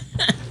way.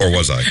 Or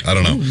was I? I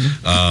don't know.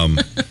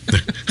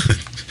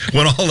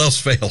 When all else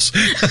fails.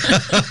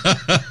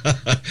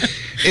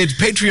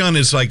 Patreon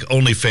is like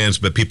OnlyFans,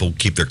 but people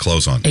keep their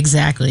clothes on.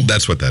 Exactly.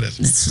 That's what that is.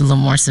 It's a little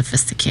more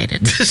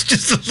sophisticated. It's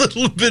just a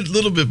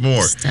little bit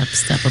more.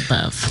 Step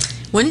above.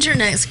 When's your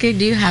next gig?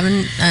 Do you have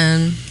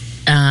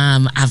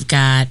I've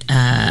got,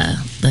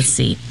 let's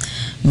see.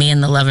 Me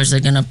and the Lovers are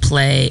going to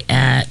play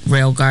at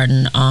Rail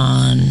Garden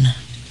on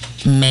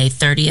May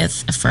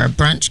 30th for a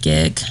brunch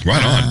gig.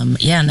 Right on.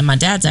 And then my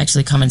dad's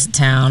actually coming to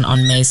town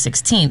on May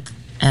 16th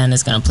and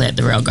is going to play at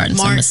the Rail Garden.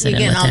 Mark, so I'm you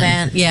getting all him.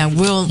 that? Yeah,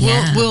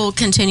 we'll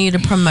continue to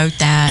promote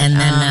that. And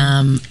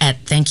then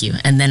thank you.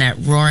 And then at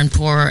Roar and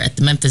Pour at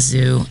the Memphis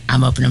Zoo,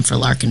 I'm opening for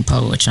Larkin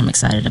Poe, which I'm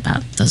excited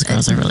about. Those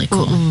girls are really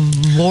cool.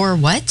 Roar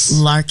what?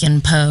 Larkin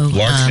Poe.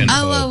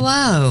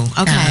 Whoa.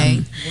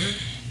 Okay.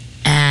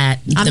 At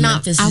the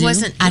Memphis Zoo.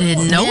 I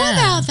didn't know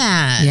about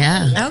that.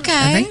 Yeah. Okay.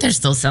 I think they're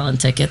still selling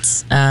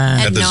tickets.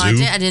 At the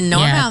zoo? I didn't know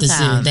about at the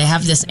that. zoo. They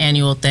have this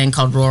annual thing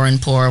called Roar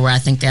and Pour, where I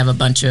think they have a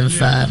bunch of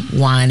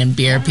wine and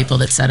beer people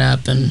that set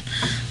up, and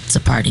it's a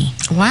party.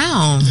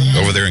 Wow.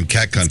 Over there in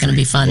Cat Country. It's going to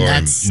be fun. Or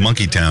That's in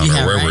Monkey Town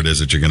or wherever it is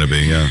that you're going to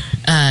be. Yeah.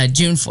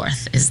 June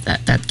 4th is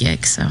that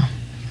gig. So.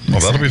 Well,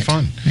 that'll be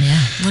fun. Yeah.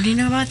 What do you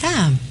know about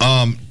that?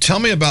 Tell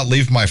me about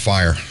Leave My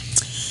Fire.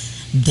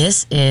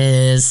 This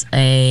is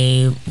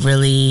a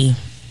really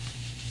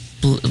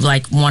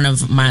one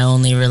of my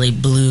only really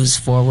blues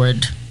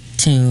forward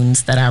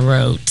tunes that I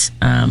wrote.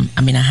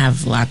 I mean, I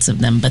have lots of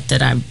them, but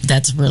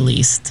that's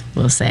released,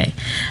 we'll say.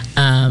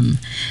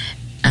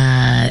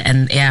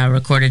 I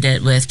recorded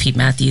it with Pete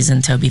Matthews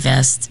and Toby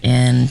Vest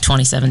in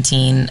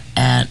 2017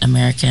 at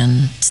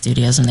American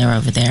Studios when they were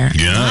over there.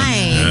 Yeah,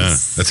 nice. Yeah.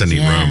 That's a neat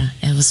room.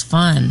 It was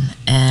fun,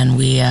 and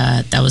we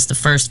that was the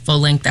first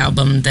full-length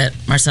album that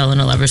Marcella and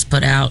the Lovers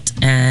put out,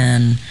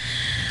 and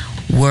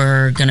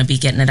we're gonna be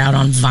getting it out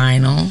on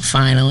vinyl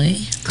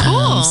finally.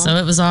 Cool. So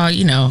it was all,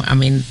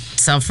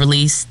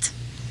 self-released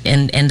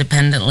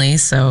independently,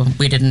 so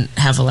we didn't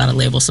have a lot of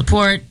label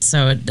support,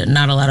 so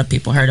not a lot of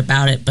people heard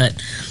about it, but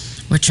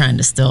we're trying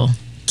to still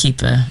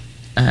keep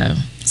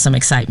some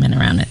excitement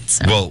around it.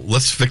 So. Well,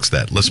 let's fix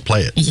that. Let's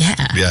play it.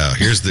 Yeah. Yeah.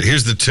 Here's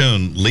the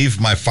tune.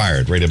 Leave My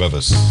Fire right above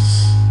us.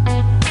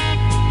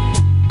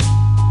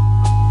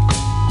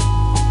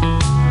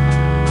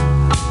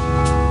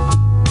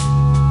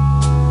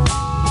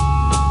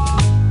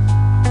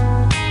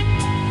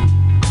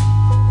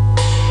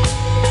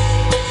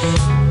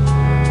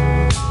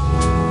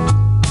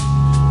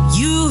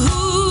 You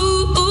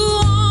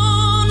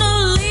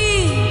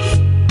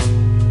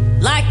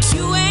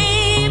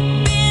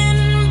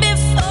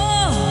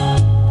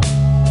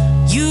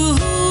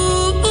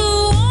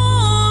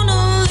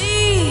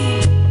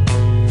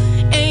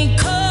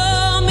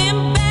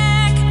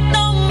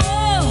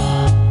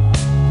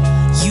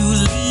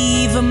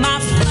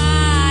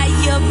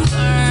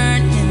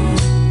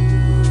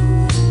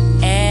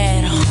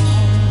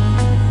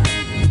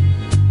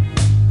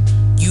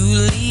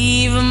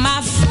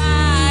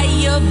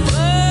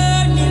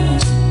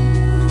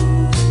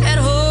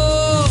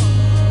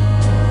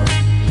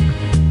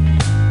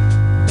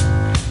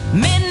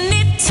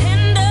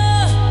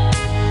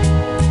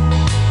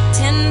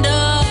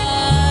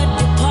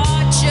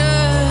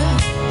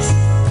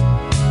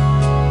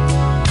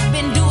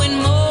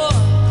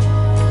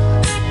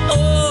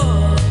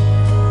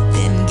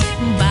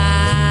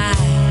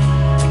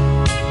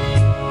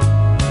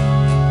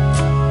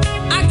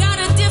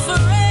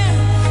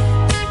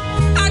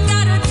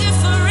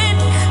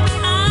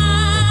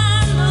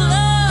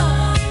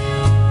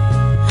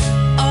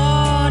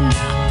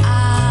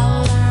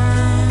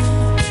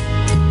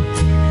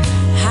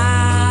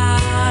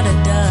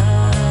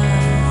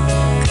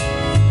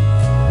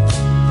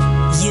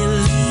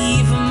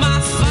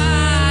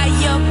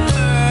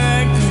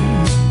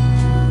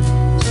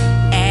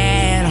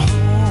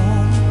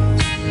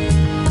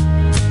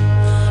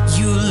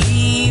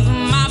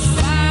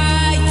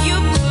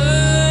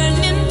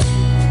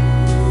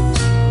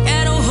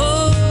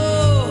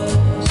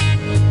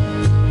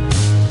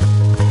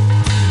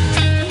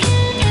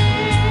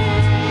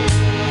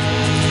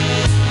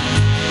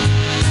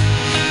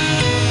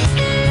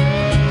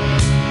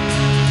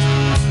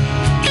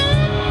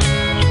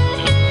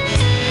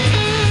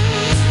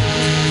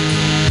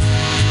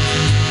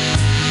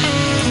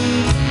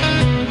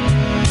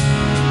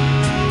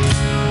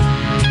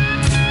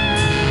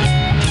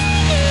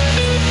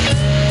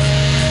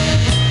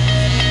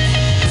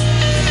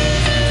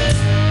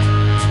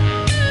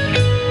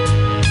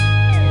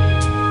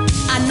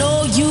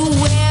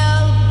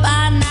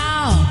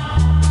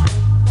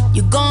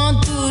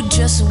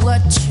just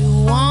what you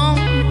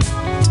want.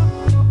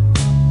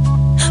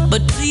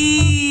 But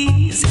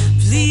please,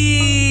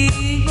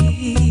 please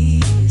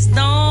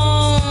don't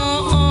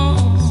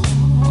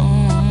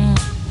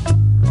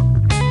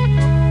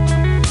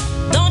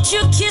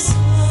you kiss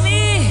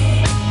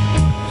me.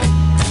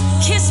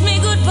 Kiss me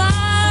goodbye.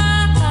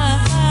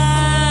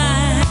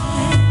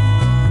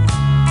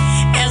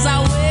 As I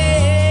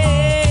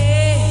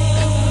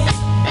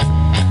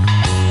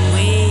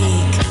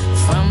wake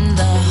from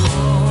the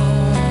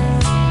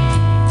home,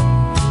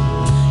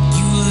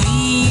 you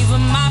leave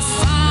my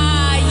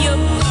fire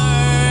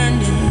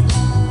burning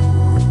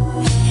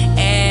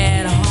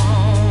at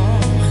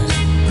home.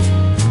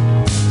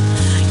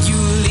 You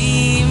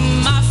leave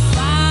my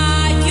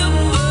fire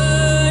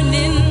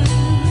burning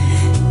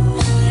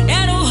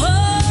at home.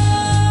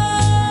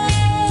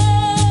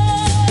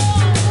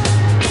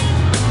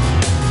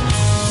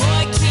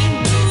 Boy, keep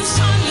boots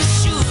on your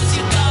shoes.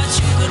 You thought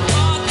you could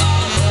walk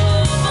all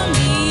over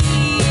me.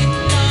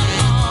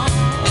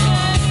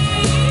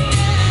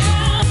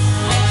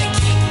 Boy,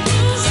 keep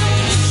boots on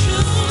your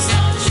shoes.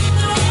 Thought you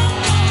could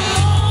walk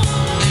all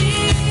over me.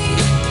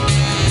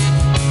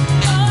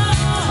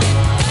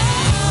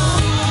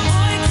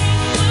 Boy,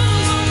 keep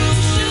boots on your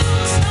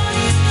shoes. Thought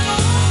you could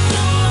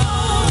walk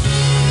all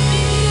over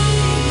me.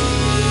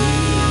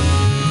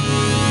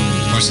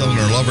 Marcella and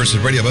her lovers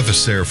at Radio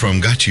Memphis there from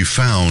Got You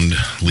Found,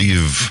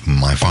 Leave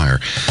My Fire.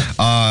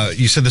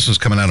 You said this was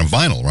coming out on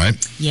vinyl, right?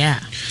 Yeah.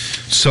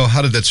 So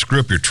how did that screw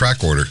up your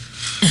track order?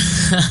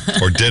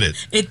 Or did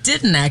it? It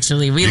didn't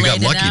actually. We You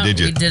laid got lucky, it out. did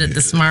you? We did it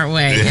the smart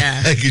way.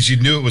 Yeah. Because you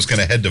knew it was going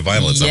to head to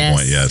vinyl at some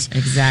point, yes.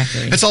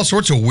 Exactly. It's all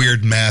sorts of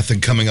weird math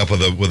and coming up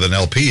with an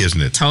LP,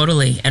 isn't it?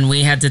 Totally. And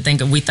we had to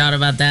we thought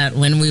about that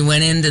when we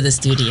went into the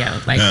studio.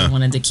 Like, Yeah. we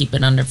wanted to keep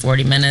it under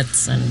 40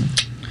 minutes and,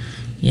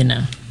 you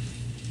know.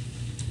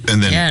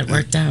 And then Yeah, it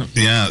worked out.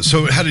 Yeah.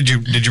 So how did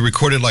you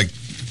record it? Like,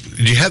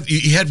 did you have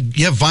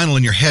vinyl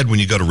in your head when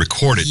you go to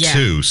record it Yeah,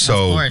 too?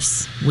 So of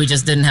course. We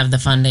just didn't have the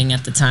funding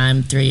at the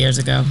time 3 years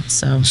ago.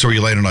 So were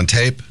you laying it on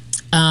tape?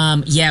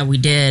 yeah, we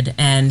did.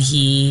 And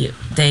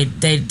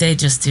they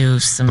just do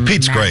some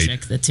Pete's magic,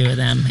 great. the two of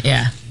them.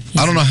 Yeah.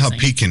 I don't know how amazing.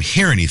 Pete can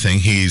hear anything.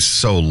 He's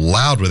so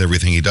loud with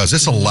everything he does.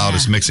 It's the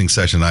loudest mixing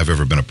session I've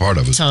ever been a part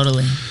of.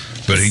 Totally.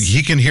 But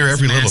he can hear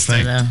every a little master,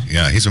 thing. though.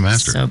 Yeah, he's a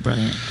master. So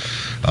brilliant.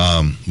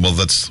 Well,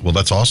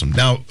 that's awesome.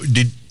 Now,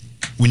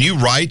 when you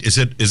write, is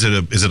it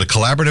a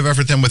collaborative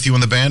effort then with you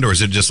and the band, or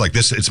is it just like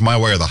this? It's my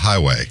way or the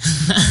highway?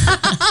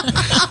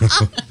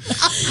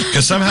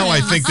 Because somehow I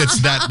think it's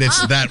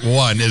that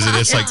one. Is it?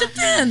 It's like,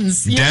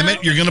 Depends. damn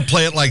it, you're going to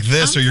play it like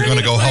this, or you're going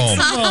to go home.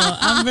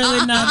 I'm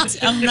really not.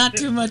 I'm not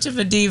too much of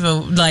a diva.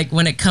 Like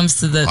when it comes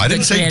to the. I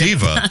didn't say creative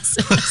diva.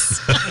 process.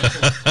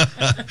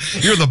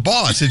 You're the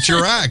boss. It's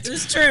your act.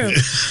 It's true.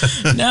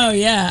 No,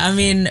 yeah. I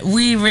mean,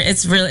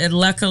 it's really.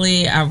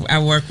 Luckily, I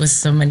work with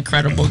some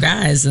incredible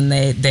guys, and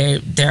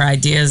their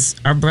ideas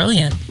are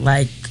brilliant.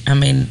 Like, I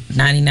mean,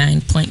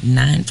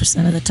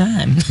 99.9% of the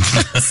time.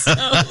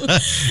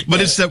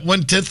 But it's that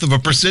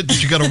 0.1%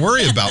 that you got to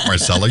worry about,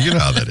 Marcella. You know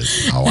how that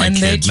is. Oh, I And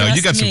they kid. No, you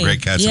got trust some me.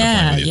 great cats in the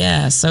Yeah, play with you.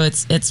 yeah. So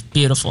it's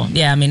beautiful.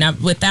 Yeah, I mean,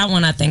 with that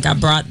one, I think I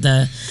brought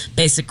the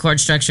basic chord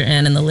structure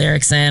in and the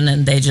lyrics in,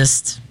 and they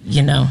just,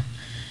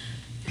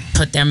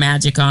 put their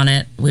magic on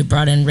it. We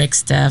brought in Rick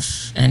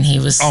Steff, and he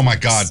was Oh my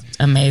God,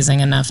 amazing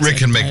enough. Rick to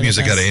can play make with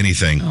music us. out of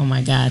anything. Oh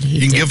my God,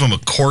 You can give him a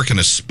cork and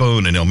a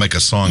spoon, and he'll make a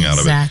song out of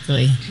it.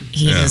 Exactly.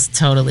 He Yeah. just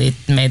totally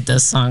made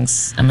those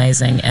songs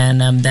amazing.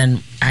 And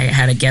then I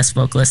had a guest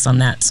vocalist on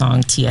that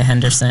song, Tia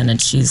Henderson, and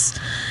she's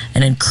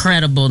an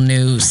incredible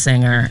new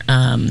singer.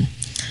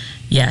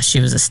 She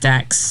was a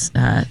Stax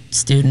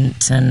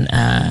student, and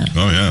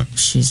Oh yeah.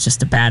 she's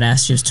just a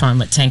badass. She was touring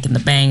with Tank and the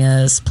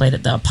Bangers, played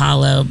at the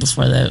Apollo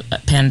before the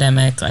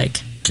pandemic.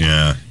 Like,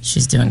 Yeah.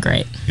 she's doing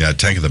great. Yeah,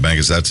 Tank of the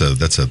Bangers, that's a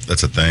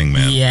thing,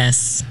 man.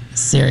 Yes,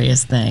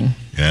 serious thing.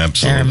 Yeah,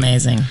 absolutely. They're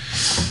amazing.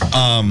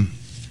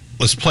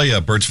 Let's play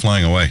Birds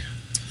Flying Away.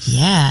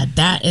 Yeah,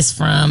 that is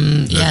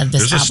from this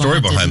There's a album story I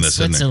did behind in this,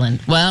 isn't there? Switzerland.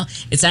 Well,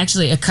 it's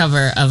actually a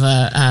cover of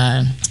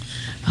a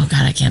oh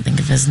God, I can't think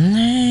of his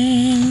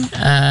name.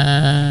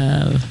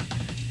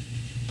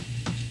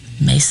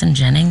 Mason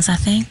Jennings, I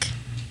think.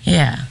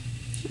 Yeah,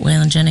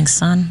 Waylon Jennings'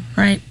 son,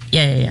 right?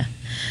 Yeah.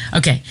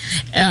 Okay,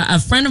 a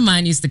friend of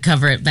mine used to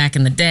cover it back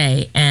in the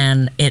day,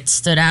 and it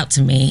stood out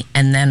to me,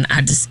 and then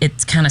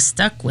it kind of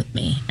stuck with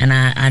me, and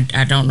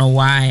I don't know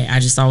why. I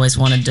just always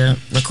wanted to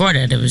record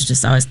it. It was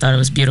just, I always thought it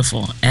was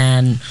beautiful.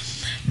 And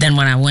then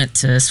when I went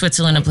to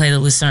Switzerland and played the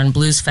Lucerne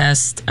Blues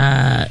Fest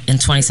in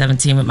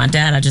 2017 with my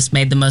dad, I just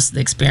made the most of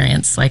the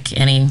experience, like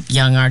any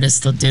young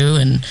artist will do,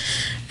 and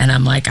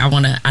I'm like,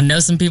 I know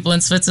some people in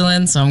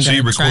Switzerland, so I'm going to So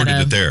you recorded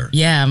it there.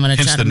 Yeah, I'm going to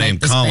try Hence to the name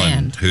make this Colin,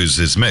 band. who's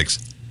his mix.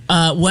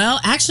 Well,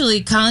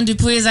 actually, Colin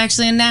Dupuis is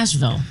actually in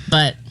Nashville,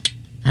 but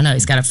I know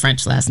he's got a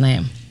French last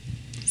name.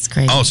 It's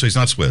crazy. Oh, so he's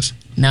not Swiss.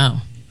 No,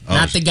 Oh.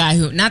 not the guy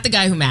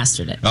who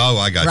mastered it. Oh,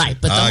 I got you. Right,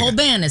 but the whole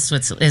band is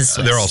Swiss.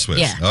 They're all Swiss.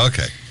 Yeah,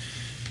 Okay.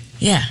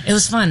 yeah. It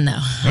was fun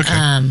though. Okay.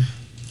 Yeah,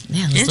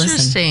 let's listen.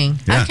 Interesting.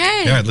 Yeah.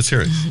 Okay. All right, let's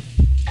hear it.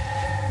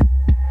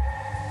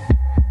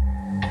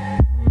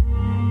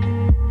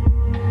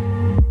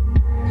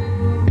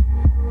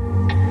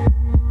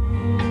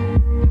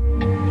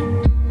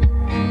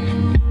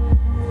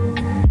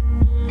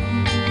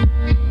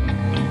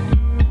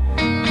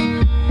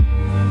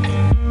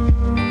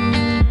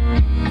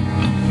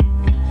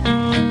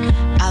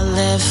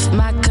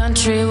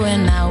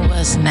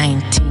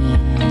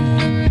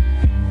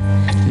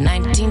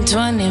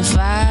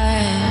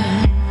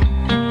 25.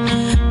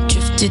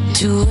 Drifted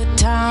to a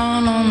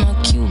town on the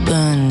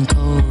Cuban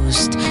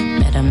coast.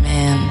 Met a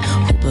man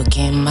who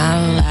became my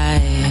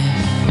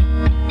life.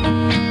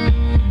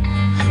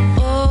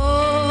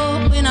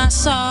 Oh, when I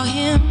saw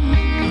him,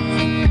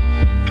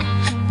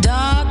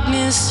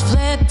 darkness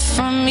fled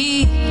from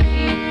me.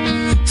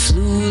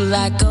 Flew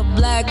like a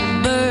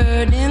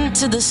blackbird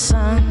into the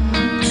sun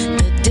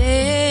the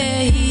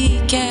day he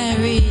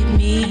carried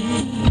me.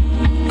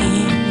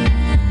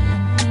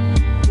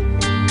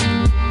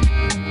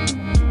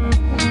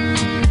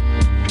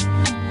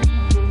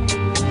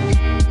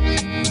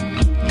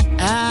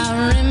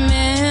 I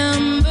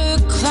remember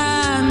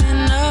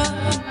climbing up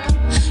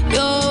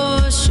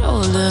your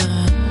shoulders,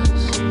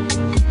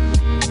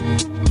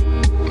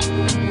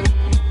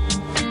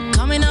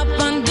 coming up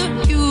under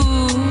you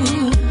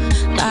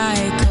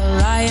like a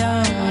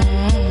lion,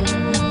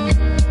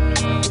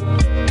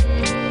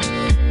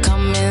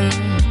 coming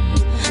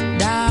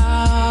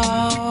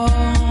down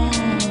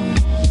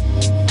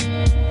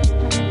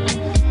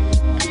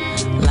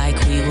like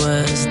we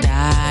was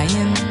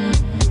dying.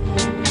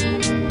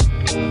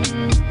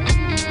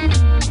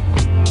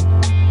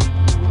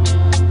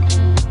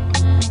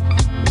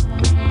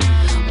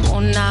 Oh,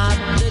 now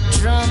the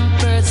drum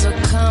birds will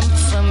come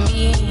for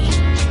me.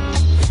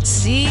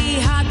 See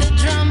how the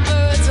drum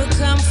birds will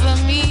come for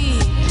me.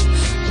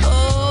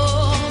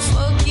 Oh,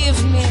 forgive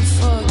me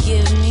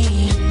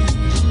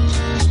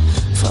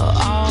for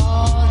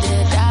all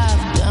that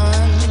I've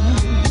done.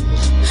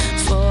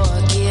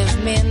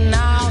 Forgive me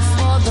now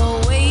for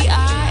the way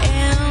I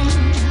am.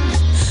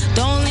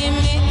 Don't leave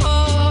me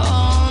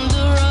on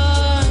the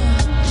run.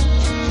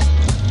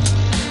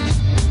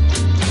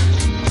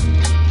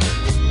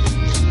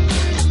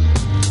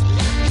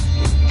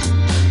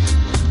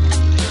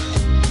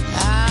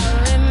 I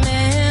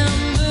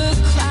remember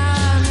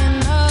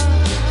climbing up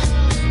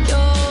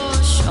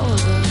your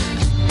shoulder,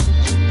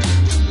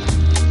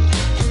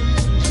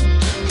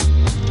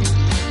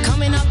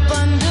 coming up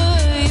under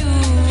you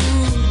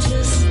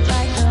just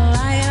like a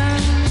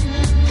lion,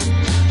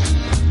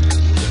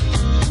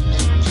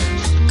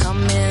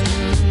 coming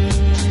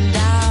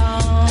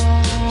down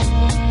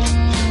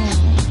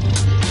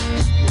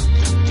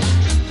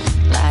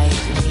like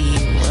we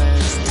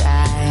was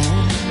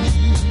dying.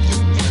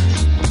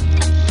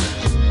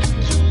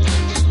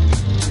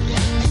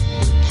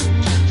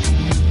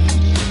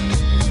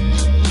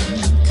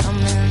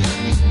 Coming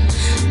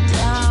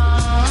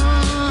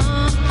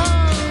down,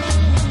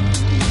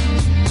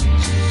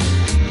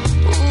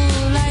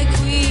 ooh, like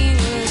we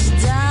was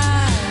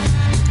dying.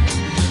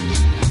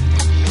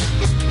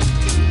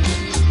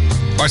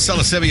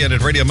 Marcella Simeon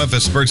at Radio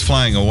Memphis, Birds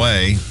Flying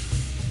Away.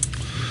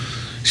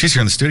 She's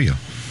here in the studio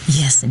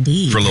Yes,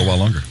 indeed. for a little while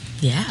longer.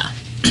 Yeah.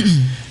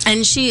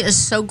 And she is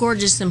so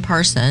gorgeous in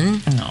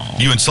person.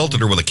 You insulted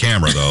her with a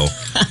camera, though.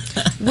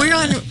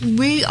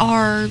 We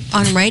are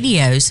on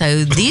radio,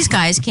 so these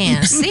guys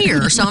can't see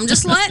her. So I'm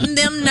just letting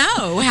them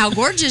know how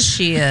gorgeous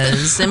she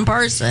is in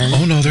person.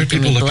 Oh, no, there are Making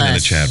people me looking in the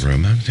blush. chat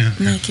room. Yeah.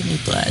 Making me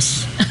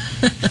blush.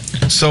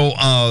 So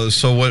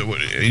what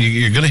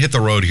you're going to hit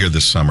the road here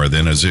this summer,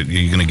 then? Are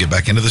you going to get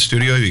back into the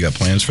studio? You got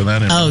plans for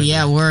that? Oh,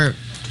 yeah,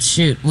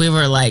 we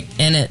were like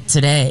in it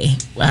today,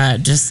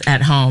 just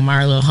at home,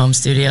 our little home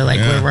studio. Like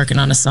we're working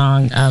on a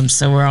song,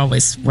 so we're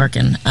always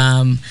working.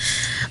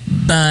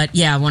 But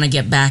yeah, I want to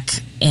get back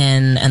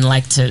in and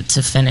like to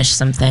finish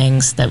some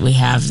things that we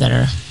have that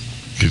are.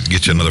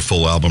 Get you another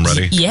full album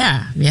ready?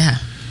 Yeah.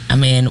 I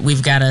mean,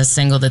 we've got a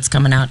single that's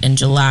coming out in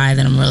July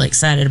that I'm really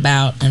excited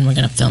about, and we're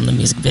going to film the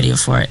music video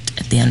for it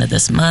at the end of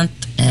this month.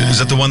 Is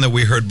that the one that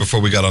we heard before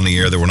we got on the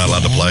air that we're not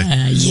allowed to play?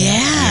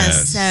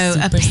 Yes. So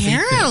Super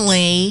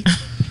apparently,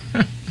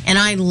 and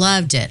I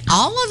loved it.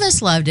 All of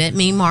us loved it.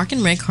 Me, Mark,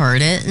 and Rick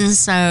heard it. And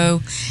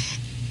so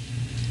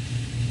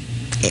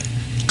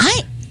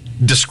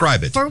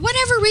Describe it. for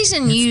whatever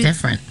reason, It's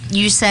different.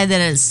 you said that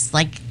it's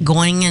like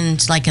going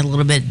into like a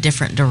little bit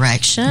different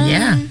direction.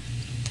 Yeah.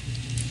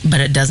 But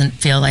it doesn't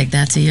feel like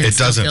that to you. It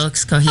doesn't.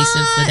 Feels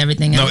cohesive with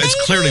everything No, else.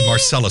 it's clearly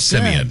Marcella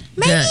Simeon.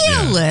 Maybe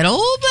Good. a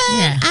little, but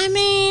Yeah. I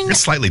mean,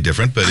 It's slightly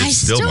different, but I it's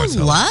still still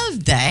Marcella.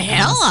 love the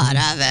hell out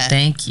of it.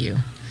 Thank you.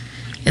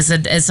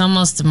 It's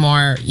almost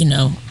more,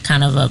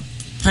 kind of a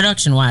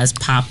production-wise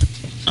pop,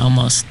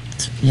 almost,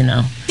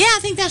 Yeah, I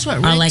think that's what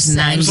Rick like said.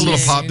 90s. There's a little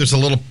pop. There's a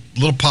little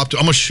pop to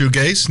almost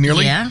shoegaze,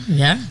 nearly.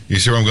 Yeah, You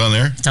see where I'm going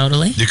there?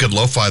 totally. You could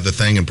lo-fi the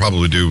thing and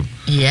probably do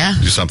Yeah.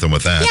 something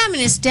with that. Yeah, I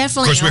mean, it's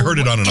definitely. Of course, we heard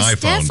it on an it's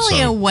iPhone, definitely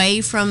so-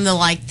 away from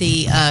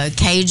the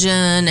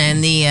Cajun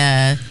and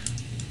the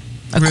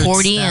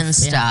accordion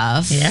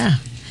stuff. Yeah.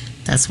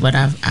 That's what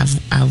I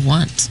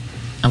want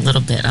a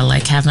little bit. I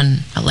like having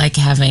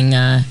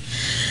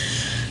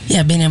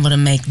being able to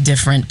make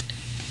different,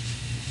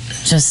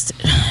 just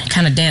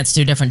kind of dance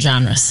to different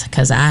genres,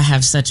 because I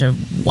have such a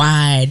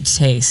wide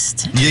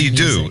taste. Yeah, you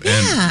do. And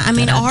Yeah, I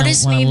mean, that I don't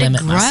artists wanna need to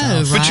limit grow,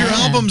 myself. right?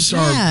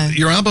 But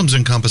your albums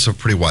encompass a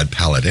pretty wide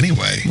palette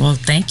anyway. Well,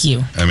 thank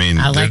you. I mean,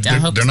 I they're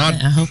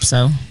hope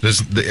so.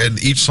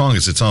 and each song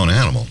is its own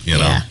animal, you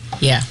know.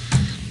 Yeah.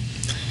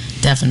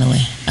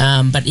 Definitely.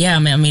 But yeah,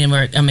 I mean,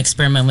 I'm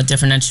experimenting with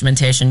different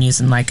instrumentation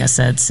using, like I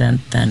said,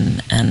 synth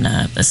and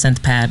a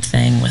synth pad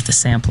thing with a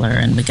sampler.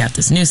 And we got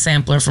this new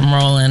sampler from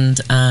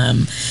Roland.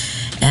 Yeah,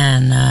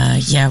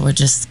 we're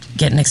just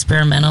getting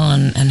experimental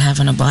and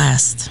having a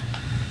blast.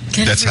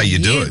 That's how you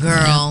do it.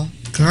 Girl.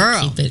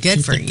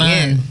 Good for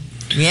you.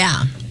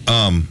 Yeah.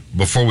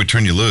 Before we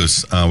turn you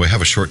loose, we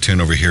have a short tune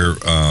over here.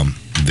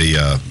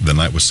 The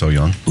Night Was So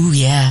Young. Ooh,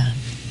 yeah.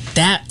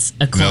 That's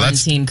a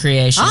quarantine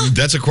creation.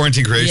 That's a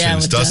quarantine creation. Yeah,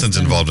 Dustin's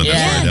Dustin. involved in this,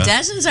 right? Yeah.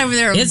 Dustin's over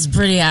there. It's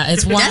pretty out.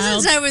 It's wild.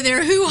 Dustin's over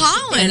there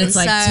hoo-hawing. And it's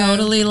like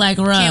totally like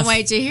rough. Can't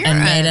wait to hear and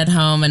it. made at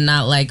home and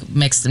not like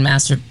mixed and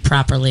mastered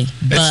properly.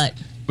 But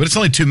it's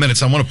only 2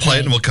 minutes. I want to play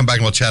it and we'll come back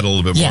and we'll chat a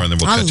little bit more and then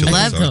we'll cut you loose.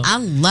 I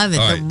love it.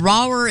 All The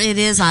rawer it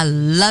is, I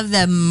love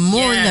the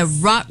more the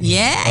raw.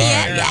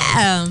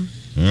 Yeah.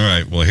 All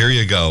right. Well, here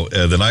you go.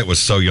 The Night Was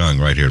So Young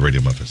right here at Radio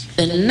Memphis.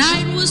 The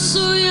night was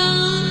so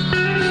young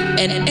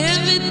and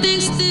everything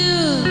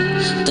still.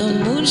 The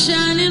moon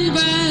shining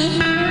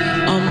bright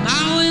on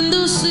my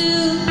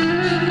windowsill.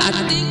 I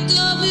think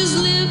of his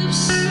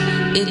lips,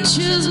 it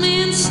chills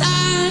me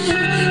inside.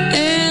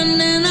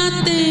 And then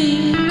I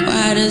think,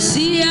 why does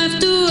he have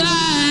to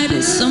ride?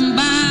 Is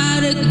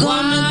somebody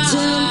gonna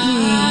tell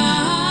me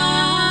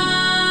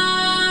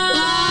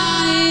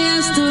why he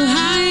has to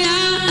hide?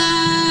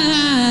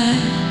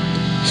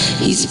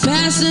 He's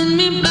passing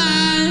me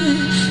by,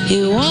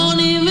 he won't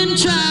even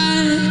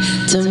try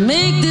to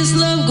make this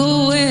love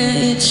go where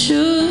it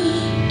should.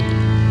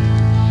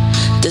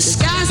 The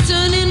sky's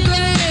turning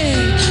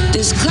gray,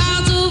 there's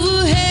clouds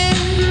overhead.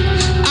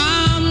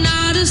 I'm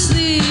not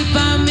asleep,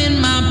 I'm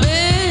in my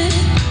bed.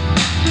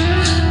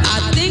 I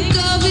think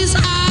of his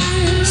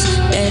eyes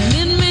and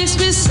it makes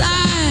me sigh.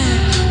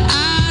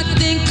 I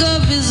think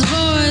of his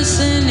voice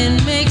and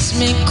it makes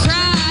me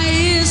cry.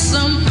 Is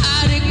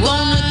somebody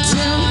gonna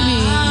tell me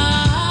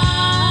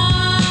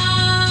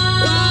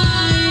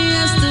why he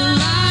has to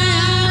lie?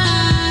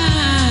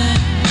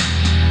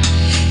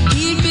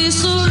 He'd be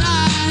so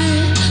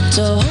right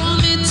to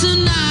hold me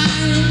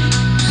tonight.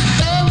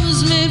 Love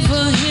was made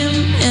for him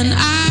and I.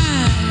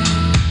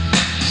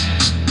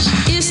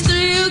 It's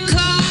 3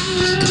 o'clock,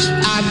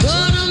 I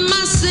go to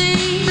my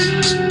sink,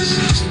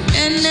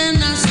 and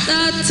then I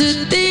start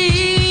to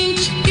think,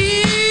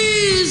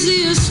 is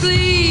he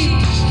asleep?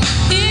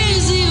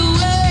 Is he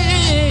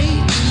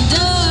awake?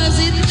 Does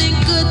he think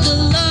of the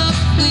love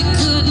we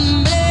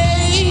couldn't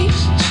make?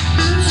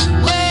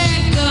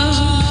 Wake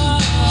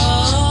up,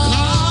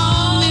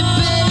 call me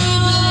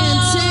baby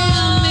and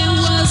tell me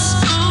what's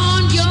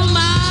on your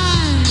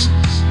mind.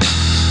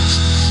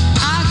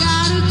 I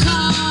got a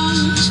call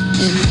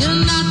and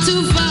you're not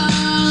too far.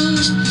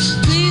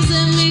 Please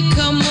let me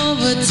come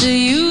over to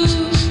you.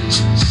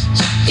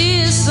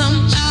 Is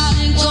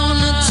somebody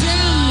gonna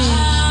tell me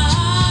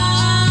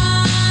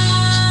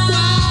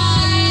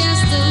why he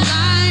has to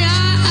lie?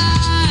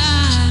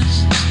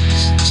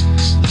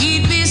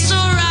 He'd be so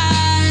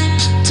right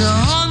to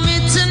hold me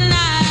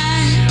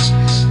tonight.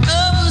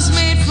 Love was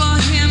made for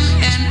him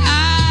and I.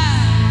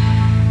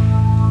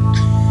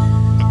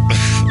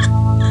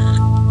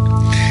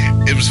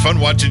 It was fun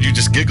watching you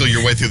just giggle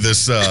your way through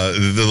this,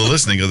 the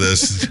listening of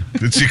this.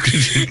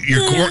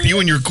 You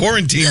and your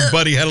quarantine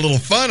buddy had a little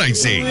fun, I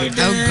see.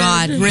 Oh,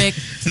 God, Rick.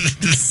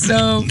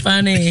 so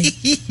funny.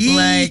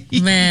 Like,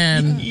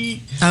 man.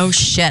 Oh,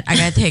 shit. I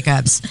got the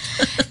hiccups.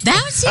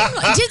 That seemed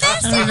like, dude, that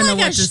don't even seemed know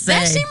like what to say.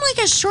 that seemed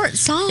like a short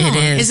song. It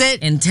is. Is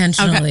it?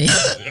 Intentionally.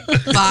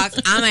 Fuck.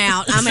 I'm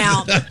out.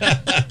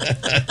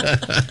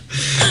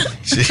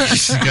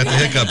 She's got the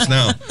hiccups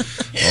now.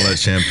 All that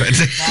champagne.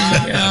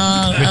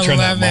 I Turn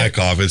that love mic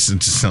off. It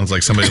just sounds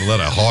like somebody let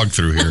a hog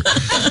through here.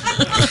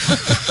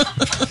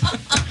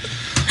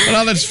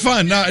 Well, that's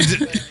fun. No,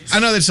 I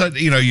know that's not,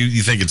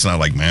 you think it's not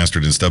like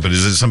mastered and stuff, but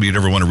is it something you'd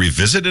ever want to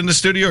revisit in the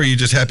studio, or are you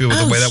just happy with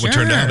the way that would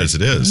turn out as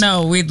it is?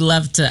 No, we'd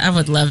love to. I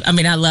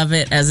love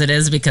it as it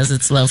is because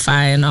it's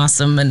lo-fi and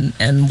awesome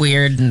and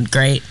weird and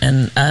great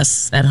and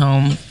us at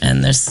home,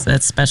 and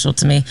that's special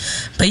to me.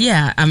 But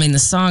yeah, I mean, the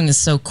song is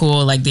so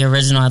cool. Like the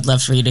original, I'd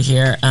love for you to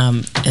hear.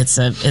 It's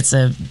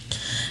a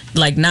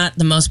like not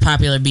the most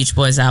popular Beach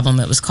Boys album.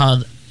 It was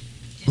called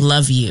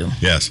Love You.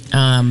 Yes.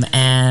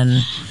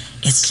 And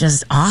it's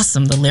just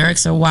awesome. The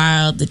lyrics are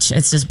wild. It's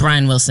just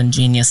Brian Wilson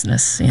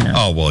geniusness,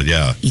 Oh, well,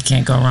 yeah. You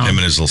can't go wrong. Him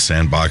in his little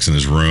sandbox in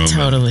his room.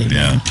 Totally,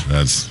 man.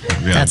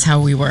 That's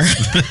how we were.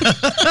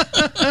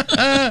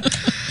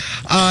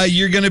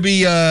 You're going to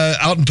be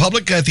out in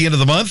public at the end of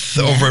the month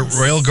over at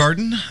Rail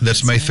Garden.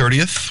 That's May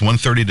 30th,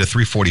 1:30 to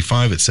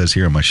 3:45. It says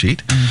here on my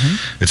sheet.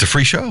 Mm-hmm. It's a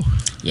free show.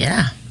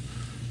 Yeah.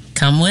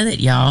 Come with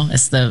it, y'all.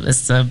 It's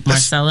the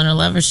Marcella and her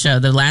Lovers show.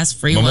 The last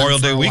free Memorial one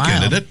for Day a weekend,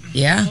 while. isn't it?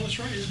 Yeah.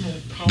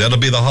 That'll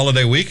be the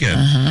holiday weekend.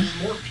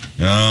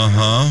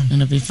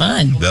 It'll be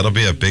fun. That'll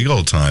be a big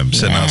old time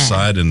sitting Yeah.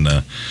 outside and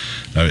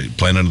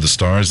playing under the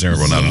stars there.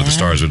 Well, not under the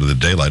stars, under the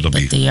daylight. It'll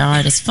be. The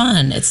yard is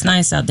fun. It's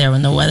nice out there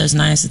when the weather's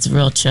nice. It's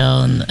real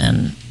chill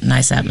and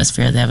nice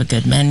atmosphere. They have a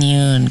good menu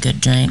and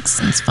good drinks.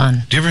 And it's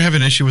fun. Do you ever have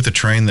an issue with the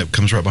train that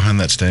comes right behind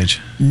that stage?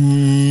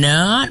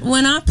 Not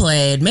when I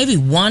played. Maybe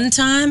one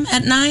time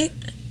at night.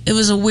 It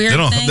was a weird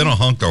thing. They don't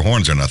honk their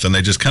horns or nothing.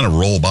 They just kind of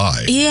roll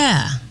by.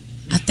 Yeah.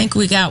 I think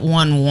we got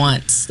one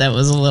once that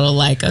was a little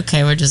like,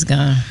 okay, we're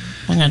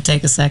gonna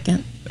take a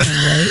second and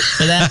wait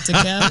for that to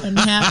go and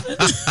happen.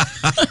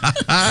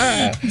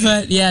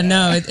 But yeah,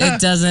 no,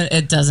 it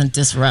doesn't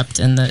disrupt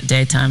in the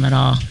daytime at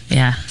all.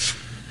 Yeah.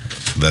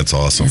 That's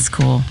awesome. It's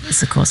cool.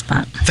 It's a cool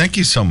spot. Thank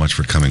you so much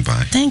for coming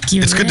by. Thank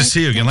you. It's good to Rick.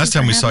 see you again. Last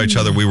time we saw each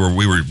other, we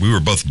were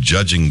both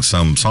judging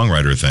some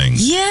songwriter thing.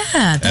 Yeah,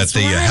 that's at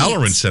the right.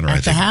 Halloran Center, I At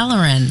the think.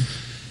 Halloran.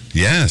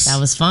 Yes. That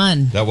was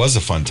fun. That was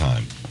a fun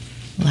time.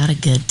 A lot of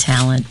good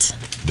talent.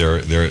 There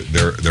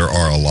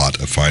are a lot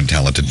of fine,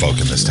 talented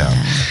folk in this town,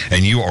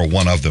 and you are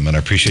one of them. And I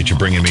appreciate you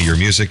bringing me your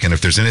music. And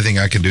if there's anything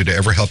I can do to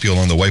ever help you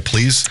along the way,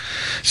 please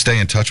stay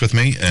in touch with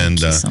me and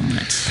Thank you so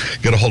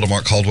much. get a hold of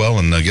Mark Caldwell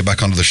and get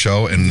back onto the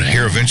show. And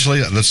here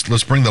eventually,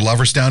 let's bring the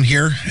Lovers down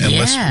here and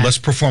let's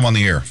perform on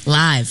the air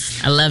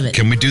Live. I love it.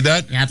 Can we do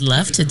that? Yeah, I'd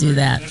love to do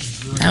that.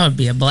 That would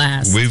be a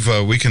blast. We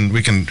can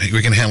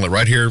handle it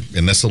right here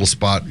in this little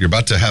spot. You're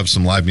about to have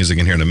some live music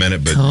in here in a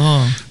minute, but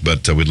Cool.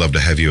 but we'd love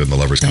to have you and the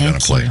Lovers come down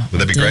and play. Would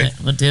that be great?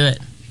 We'll do it.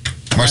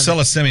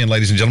 Marcella Simeon,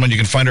 ladies and gentlemen. You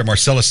can find her at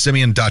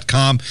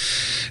marcellasimeon.com.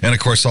 And, of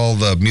course, all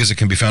the music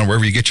can be found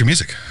wherever you get your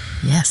music.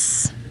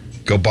 Yes.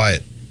 Go buy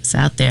it. It's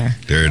out there.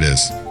 There it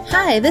is.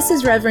 Hi, this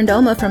is Reverend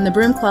Oma from the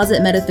Broom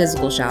Closet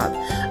Metaphysical Shop.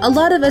 A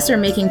lot of us are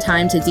making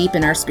time to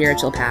deepen our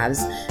spiritual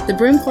paths. The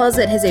Broom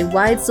Closet has a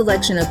wide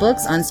selection of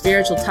books on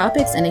spiritual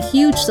topics and a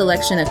huge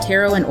selection of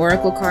tarot and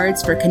oracle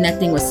cards for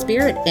connecting with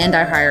spirit and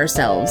our higher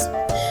selves.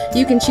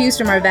 You can choose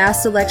from our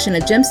vast selection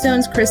of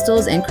gemstones,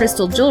 crystals, and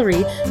crystal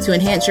jewelry to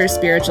enhance your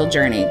spiritual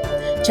journey.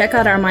 Check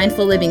out our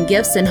Mindful Living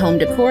gifts and home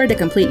decor to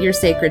complete your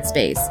sacred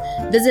space.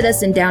 Visit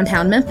us in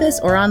downtown Memphis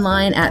or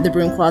online at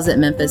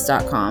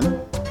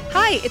thebroomclosetmemphis.com.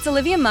 Hi, it's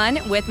Olivia Munn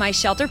with my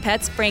shelter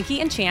pets, Frankie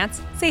and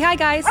Chance. Say hi,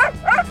 guys.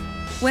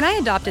 When I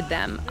adopted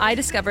them, I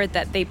discovered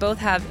that they both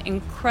have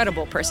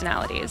incredible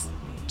personalities.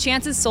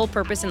 Chance's sole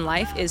purpose in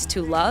life is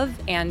to love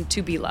and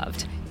to be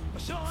loved.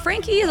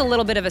 Frankie is a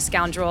little bit of a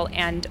scoundrel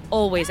and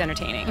always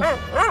entertaining.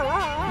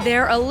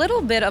 They're a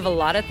little bit of a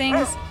lot of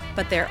things,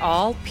 but they're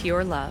all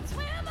pure love.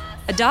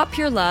 Adopt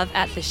pure love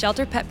at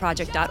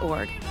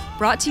theshelterpetproject.org.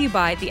 Brought to you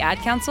by the Ad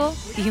Council,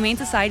 the Humane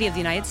Society of the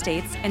United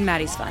States, and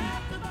Maddie's Fund.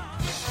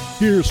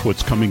 Here's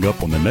what's coming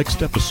up on the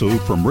next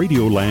episode from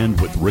Radioland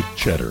with Rick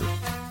Cheddar.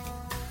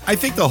 I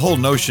think the whole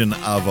notion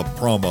of a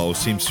promo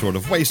seems sort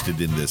of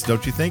wasted in this,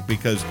 don't you think?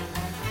 Because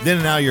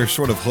then now you're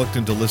sort of hooked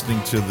into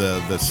listening to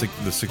the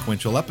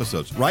sequential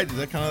episodes, right? Is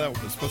that kind of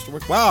that was supposed to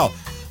work? Wow,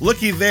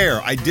 looky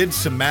there. I did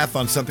some math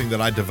on something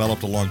that I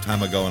developed a long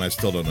time ago, and I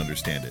still don't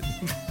understand it.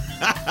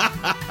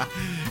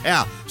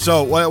 Yeah,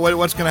 so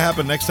what's going to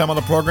happen next time on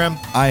the program?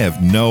 I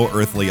have no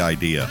earthly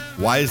idea.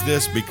 Why is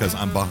this? Because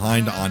I'm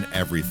behind on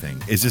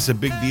everything. Is this a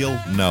big deal?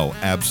 No,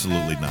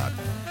 absolutely not.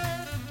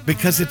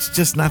 Because it's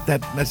just not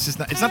that. It's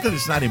not that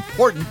it's not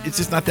important. It's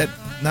just not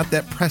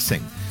that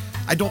pressing.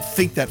 I don't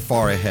think that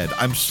far ahead.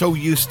 I'm so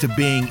used to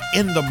being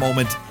in the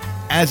moment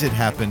as it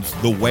happens,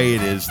 the way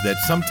it is, that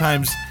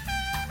sometimes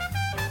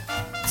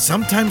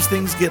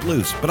things get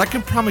loose. But I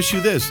can promise you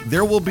this: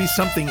 there will be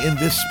something in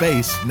this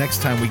space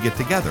next time we get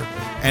together.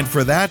 And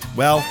for that,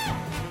 well,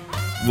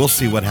 we'll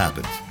see what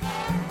happens.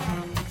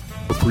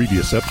 For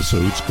previous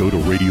episodes, go to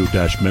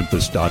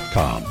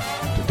radio-memphis.com.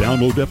 To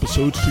download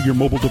episodes to your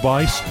mobile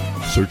device,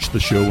 search the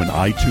show in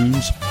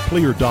iTunes,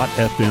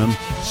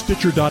 Player.fm,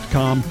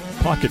 Stitcher.com,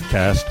 Pocket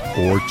Cast,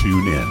 or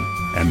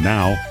TuneIn. And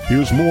now,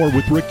 here's more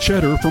with Rick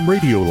Cheddar from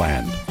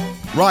Radioland.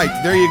 Right,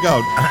 there you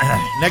go.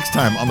 Next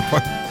time on the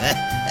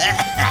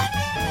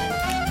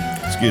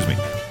excuse me.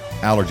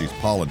 Allergies,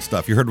 pollen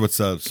stuff. You heard what's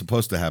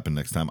supposed to happen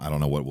next time. I don't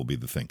know what will be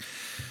the thing.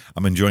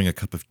 I'm enjoying a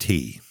cup of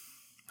tea.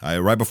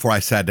 Right before I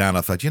sat down,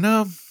 I thought,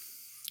 a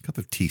cup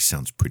of tea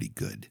sounds pretty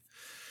good.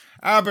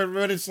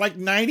 But it's like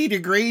 90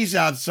 degrees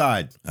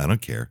outside. I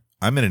don't care.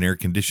 I'm in an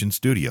air-conditioned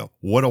studio.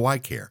 What do I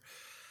care?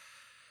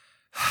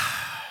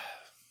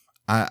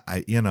 I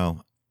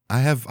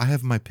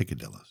have my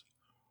picadillos.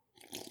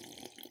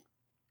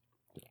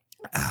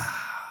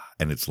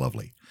 And it's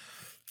lovely.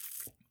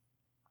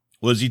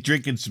 Was he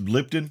drinking some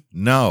Lipton?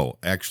 No,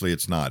 actually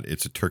it's not.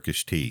 It's a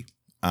Turkish tea.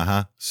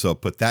 So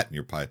put that in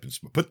your pipe and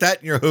smoke. Put that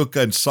in your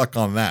hookah and suck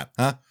on that,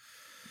 huh?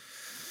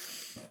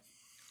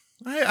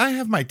 I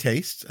have my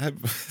taste. I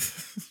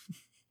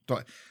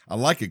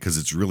like it because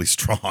it's really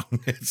strong.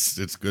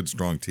 It's good,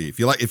 strong tea. If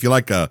you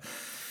like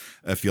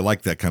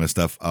that kind of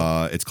stuff,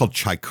 it's called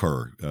Chai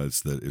Kur.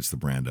 It's the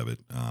brand of it.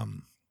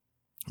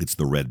 It's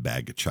the red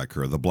bag of Chai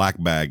Kur. The black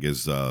bag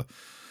is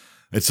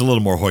it's a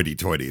little more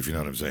hoity-toity, if you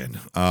know what I'm saying.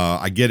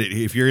 I get it.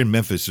 If you're in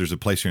Memphis, there's a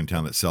place here in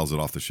town that sells it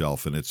off the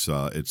shelf, and it's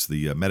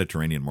the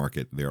Mediterranean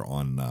Market there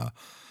on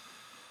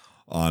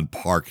on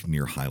Park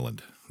near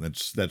Highland.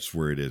 That's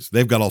where it is.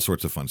 They've got all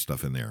sorts of fun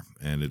stuff in there,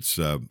 and it's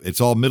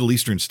all Middle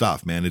Eastern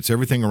stuff, man. It's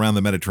everything around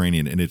the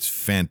Mediterranean, and it's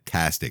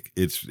fantastic.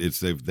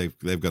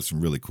 They've got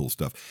some really cool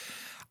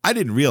stuff. I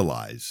didn't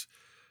realize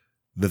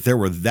that there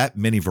were that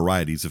many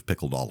varieties of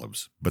pickled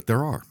olives, but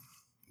there are.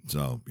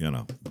 So, go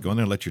in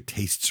there and let your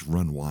tastes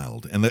run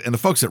wild. And the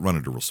folks that run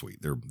it are real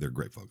sweet. They're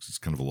great folks. It's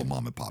kind of a little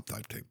mom and pop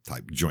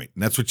type joint.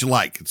 And that's what you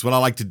like. It's what I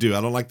like to do.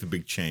 I don't like the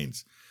big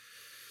chains.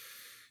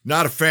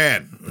 Not a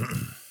fan.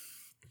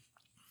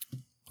 I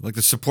like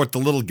to support the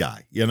little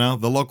guy,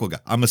 the local guy.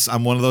 I'm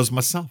one of those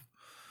myself.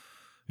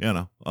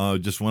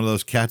 Just one of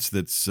those cats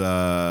that's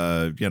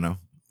working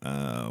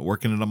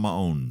it on my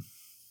own.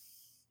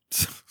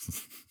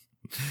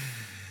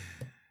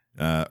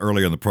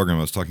 Earlier in the program,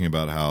 I was talking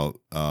about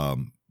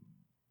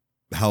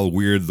how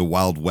weird the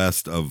Wild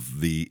West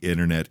of the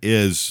internet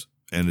is,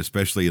 and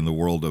especially in the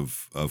world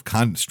of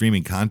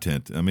streaming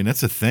content. I mean,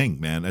 that's a thing,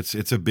 man.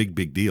 It's a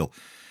big deal.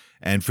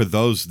 And for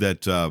those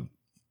that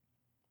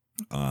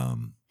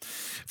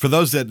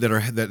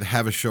that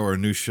have a show or a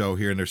new show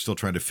here and they're still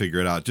trying to figure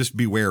it out, just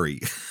be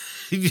wary.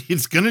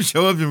 It's going to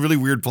show up in really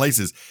weird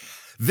places.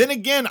 Then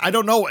again, I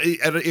don't know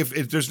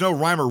if there's no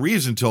rhyme or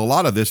reason to a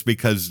lot of this,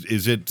 because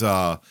is it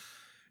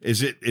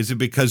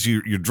because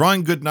you're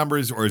drawing good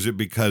numbers, or is it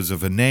because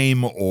of a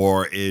name,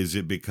 or is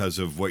it because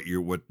of what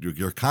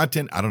your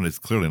content? I don't know. It's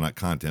clearly not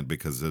content,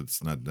 because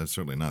that's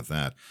certainly not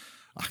that.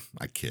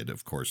 I kid,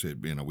 of course.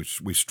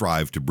 We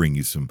strive to bring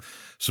you some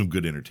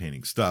good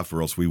entertaining stuff,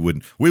 or else we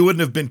wouldn't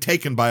have been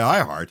taken by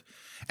iHeart.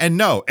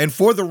 And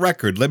for the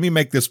record, let me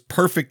make this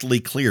perfectly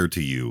clear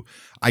to you.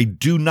 I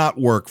do not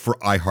work for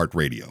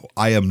iHeartRadio.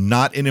 I am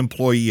not an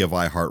employee of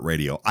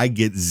iHeartRadio. I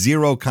get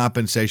zero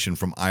compensation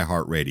from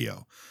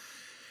iHeartRadio.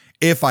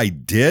 If I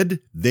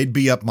did, they'd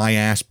be up my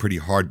ass pretty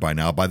hard by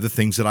now by the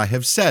things that I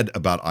have said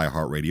about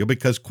iHeartRadio,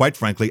 because quite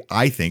frankly,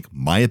 I think,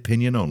 my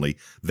opinion only,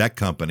 that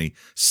company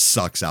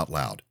sucks out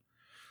loud.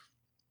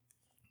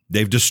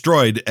 They've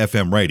destroyed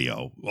FM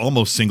radio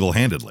almost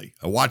single-handedly.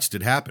 I watched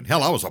it happen.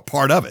 Hell, I was a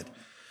part of it.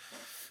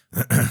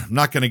 I'm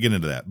not going to get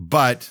into that,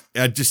 but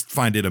I just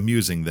find it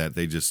amusing that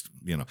they just,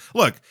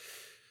 look,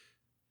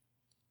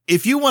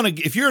 if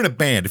you're in a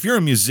band, if you're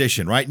a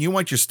musician, right, and you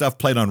want your stuff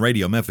played on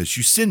Radio Memphis,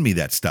 you send me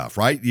that stuff,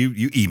 right?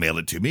 You email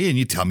it to me and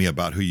you tell me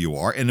about who you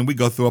are, and then we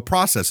go through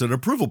an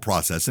approval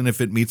process, and if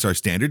it meets our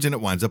standards, and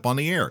it winds up on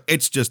the air.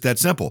 It's just that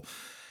simple.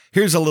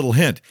 Here's a little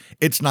hint.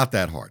 It's not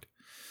that hard.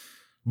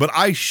 But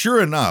I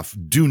sure enough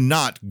do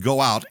not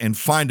go out and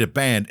find a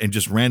band and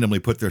just randomly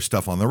put their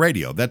stuff on the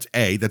radio. That's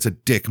A, that's a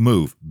dick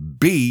move.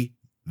 B,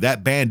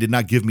 that band did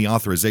not give me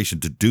authorization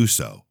to do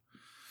so,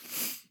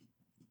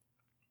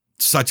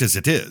 such as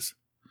it is.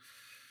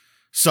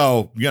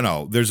 So,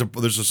 there's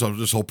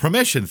this whole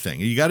permission thing.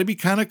 You got to be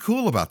kind of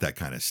cool about that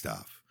kind of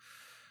stuff.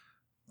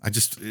 I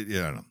just, I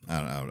don't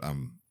know.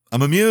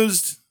 I'm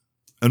amused,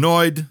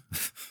 annoyed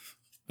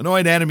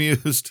and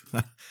amused.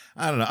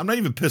 I don't know. I'm not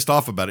even pissed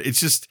off about it. It's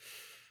just,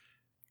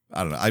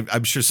 I don't know.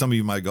 I'm sure some of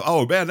you might go,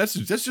 "Oh man, that's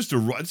just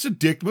it's a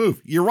dick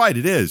move." You're right.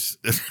 It is.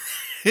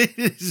 It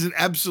is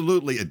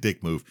absolutely a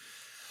dick move.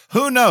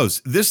 Who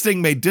knows? This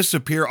thing may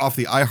disappear off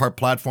the iHeart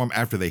platform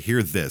after they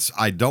hear this.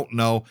 I don't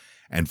know.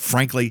 And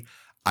frankly,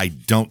 I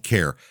don't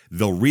care.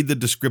 They'll read the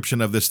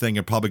description of this thing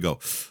and probably go,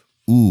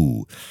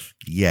 "Ooh,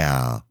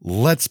 yeah,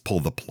 let's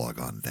pull the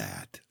plug on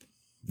that."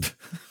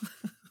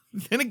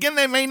 And again,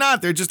 they may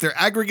not. They're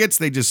aggregates.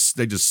 They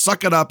just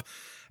suck it up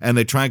and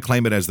they try and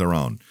claim it as their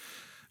own.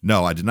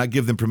 No, I did not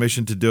give them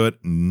permission to do it.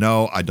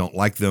 No, I don't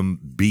like them.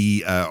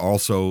 B,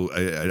 also,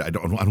 I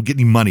don't get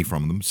any money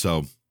from them.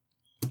 So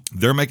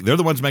they're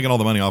the ones making all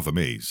the money off of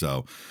me.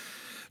 So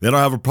they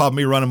don't have a problem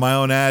with me running my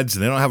own ads,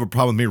 and they don't have a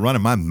problem with me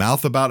running my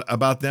mouth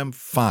about them.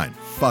 Fine,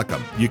 fuck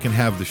them. You can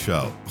have the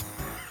show.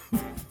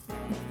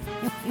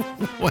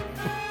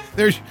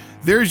 There's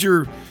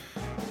your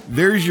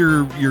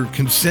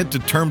consent to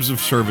terms of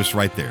service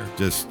right there.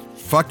 Just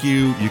fuck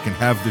you. You can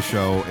have the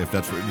show if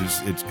that's what it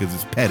is. It's because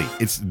it's petty.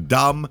 It's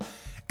dumb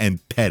and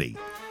petty.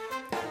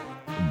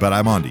 But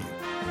I'm onto you.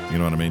 You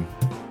know what I mean?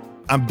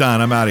 I'm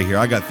done. I'm out of here.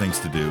 I got things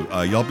to do.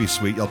 Y'all be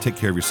sweet. Y'all take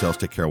care of yourselves.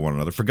 Take care of one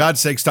another. For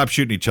God's sake, stop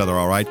shooting each other,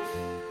 all right?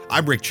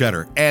 I'm Rick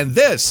Cheddar, and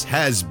this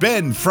has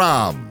been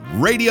from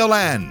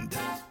Radioland.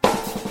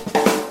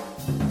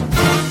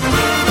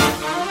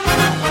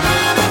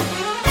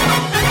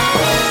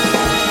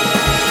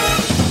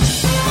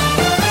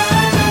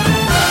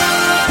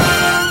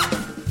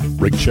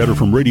 Rick Cheddar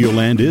from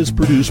Radioland is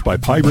produced by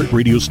Pirate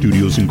Radio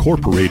Studios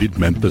Incorporated,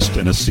 Memphis,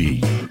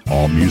 Tennessee.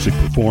 All music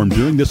performed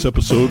during this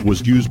episode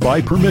was used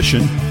by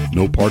permission.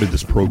 No part of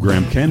this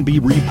program can be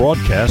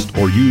rebroadcast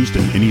or used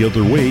in any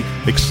other way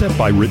except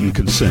by written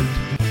consent.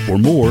 For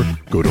more,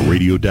 go to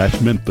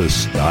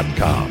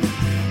radio-memphis.com.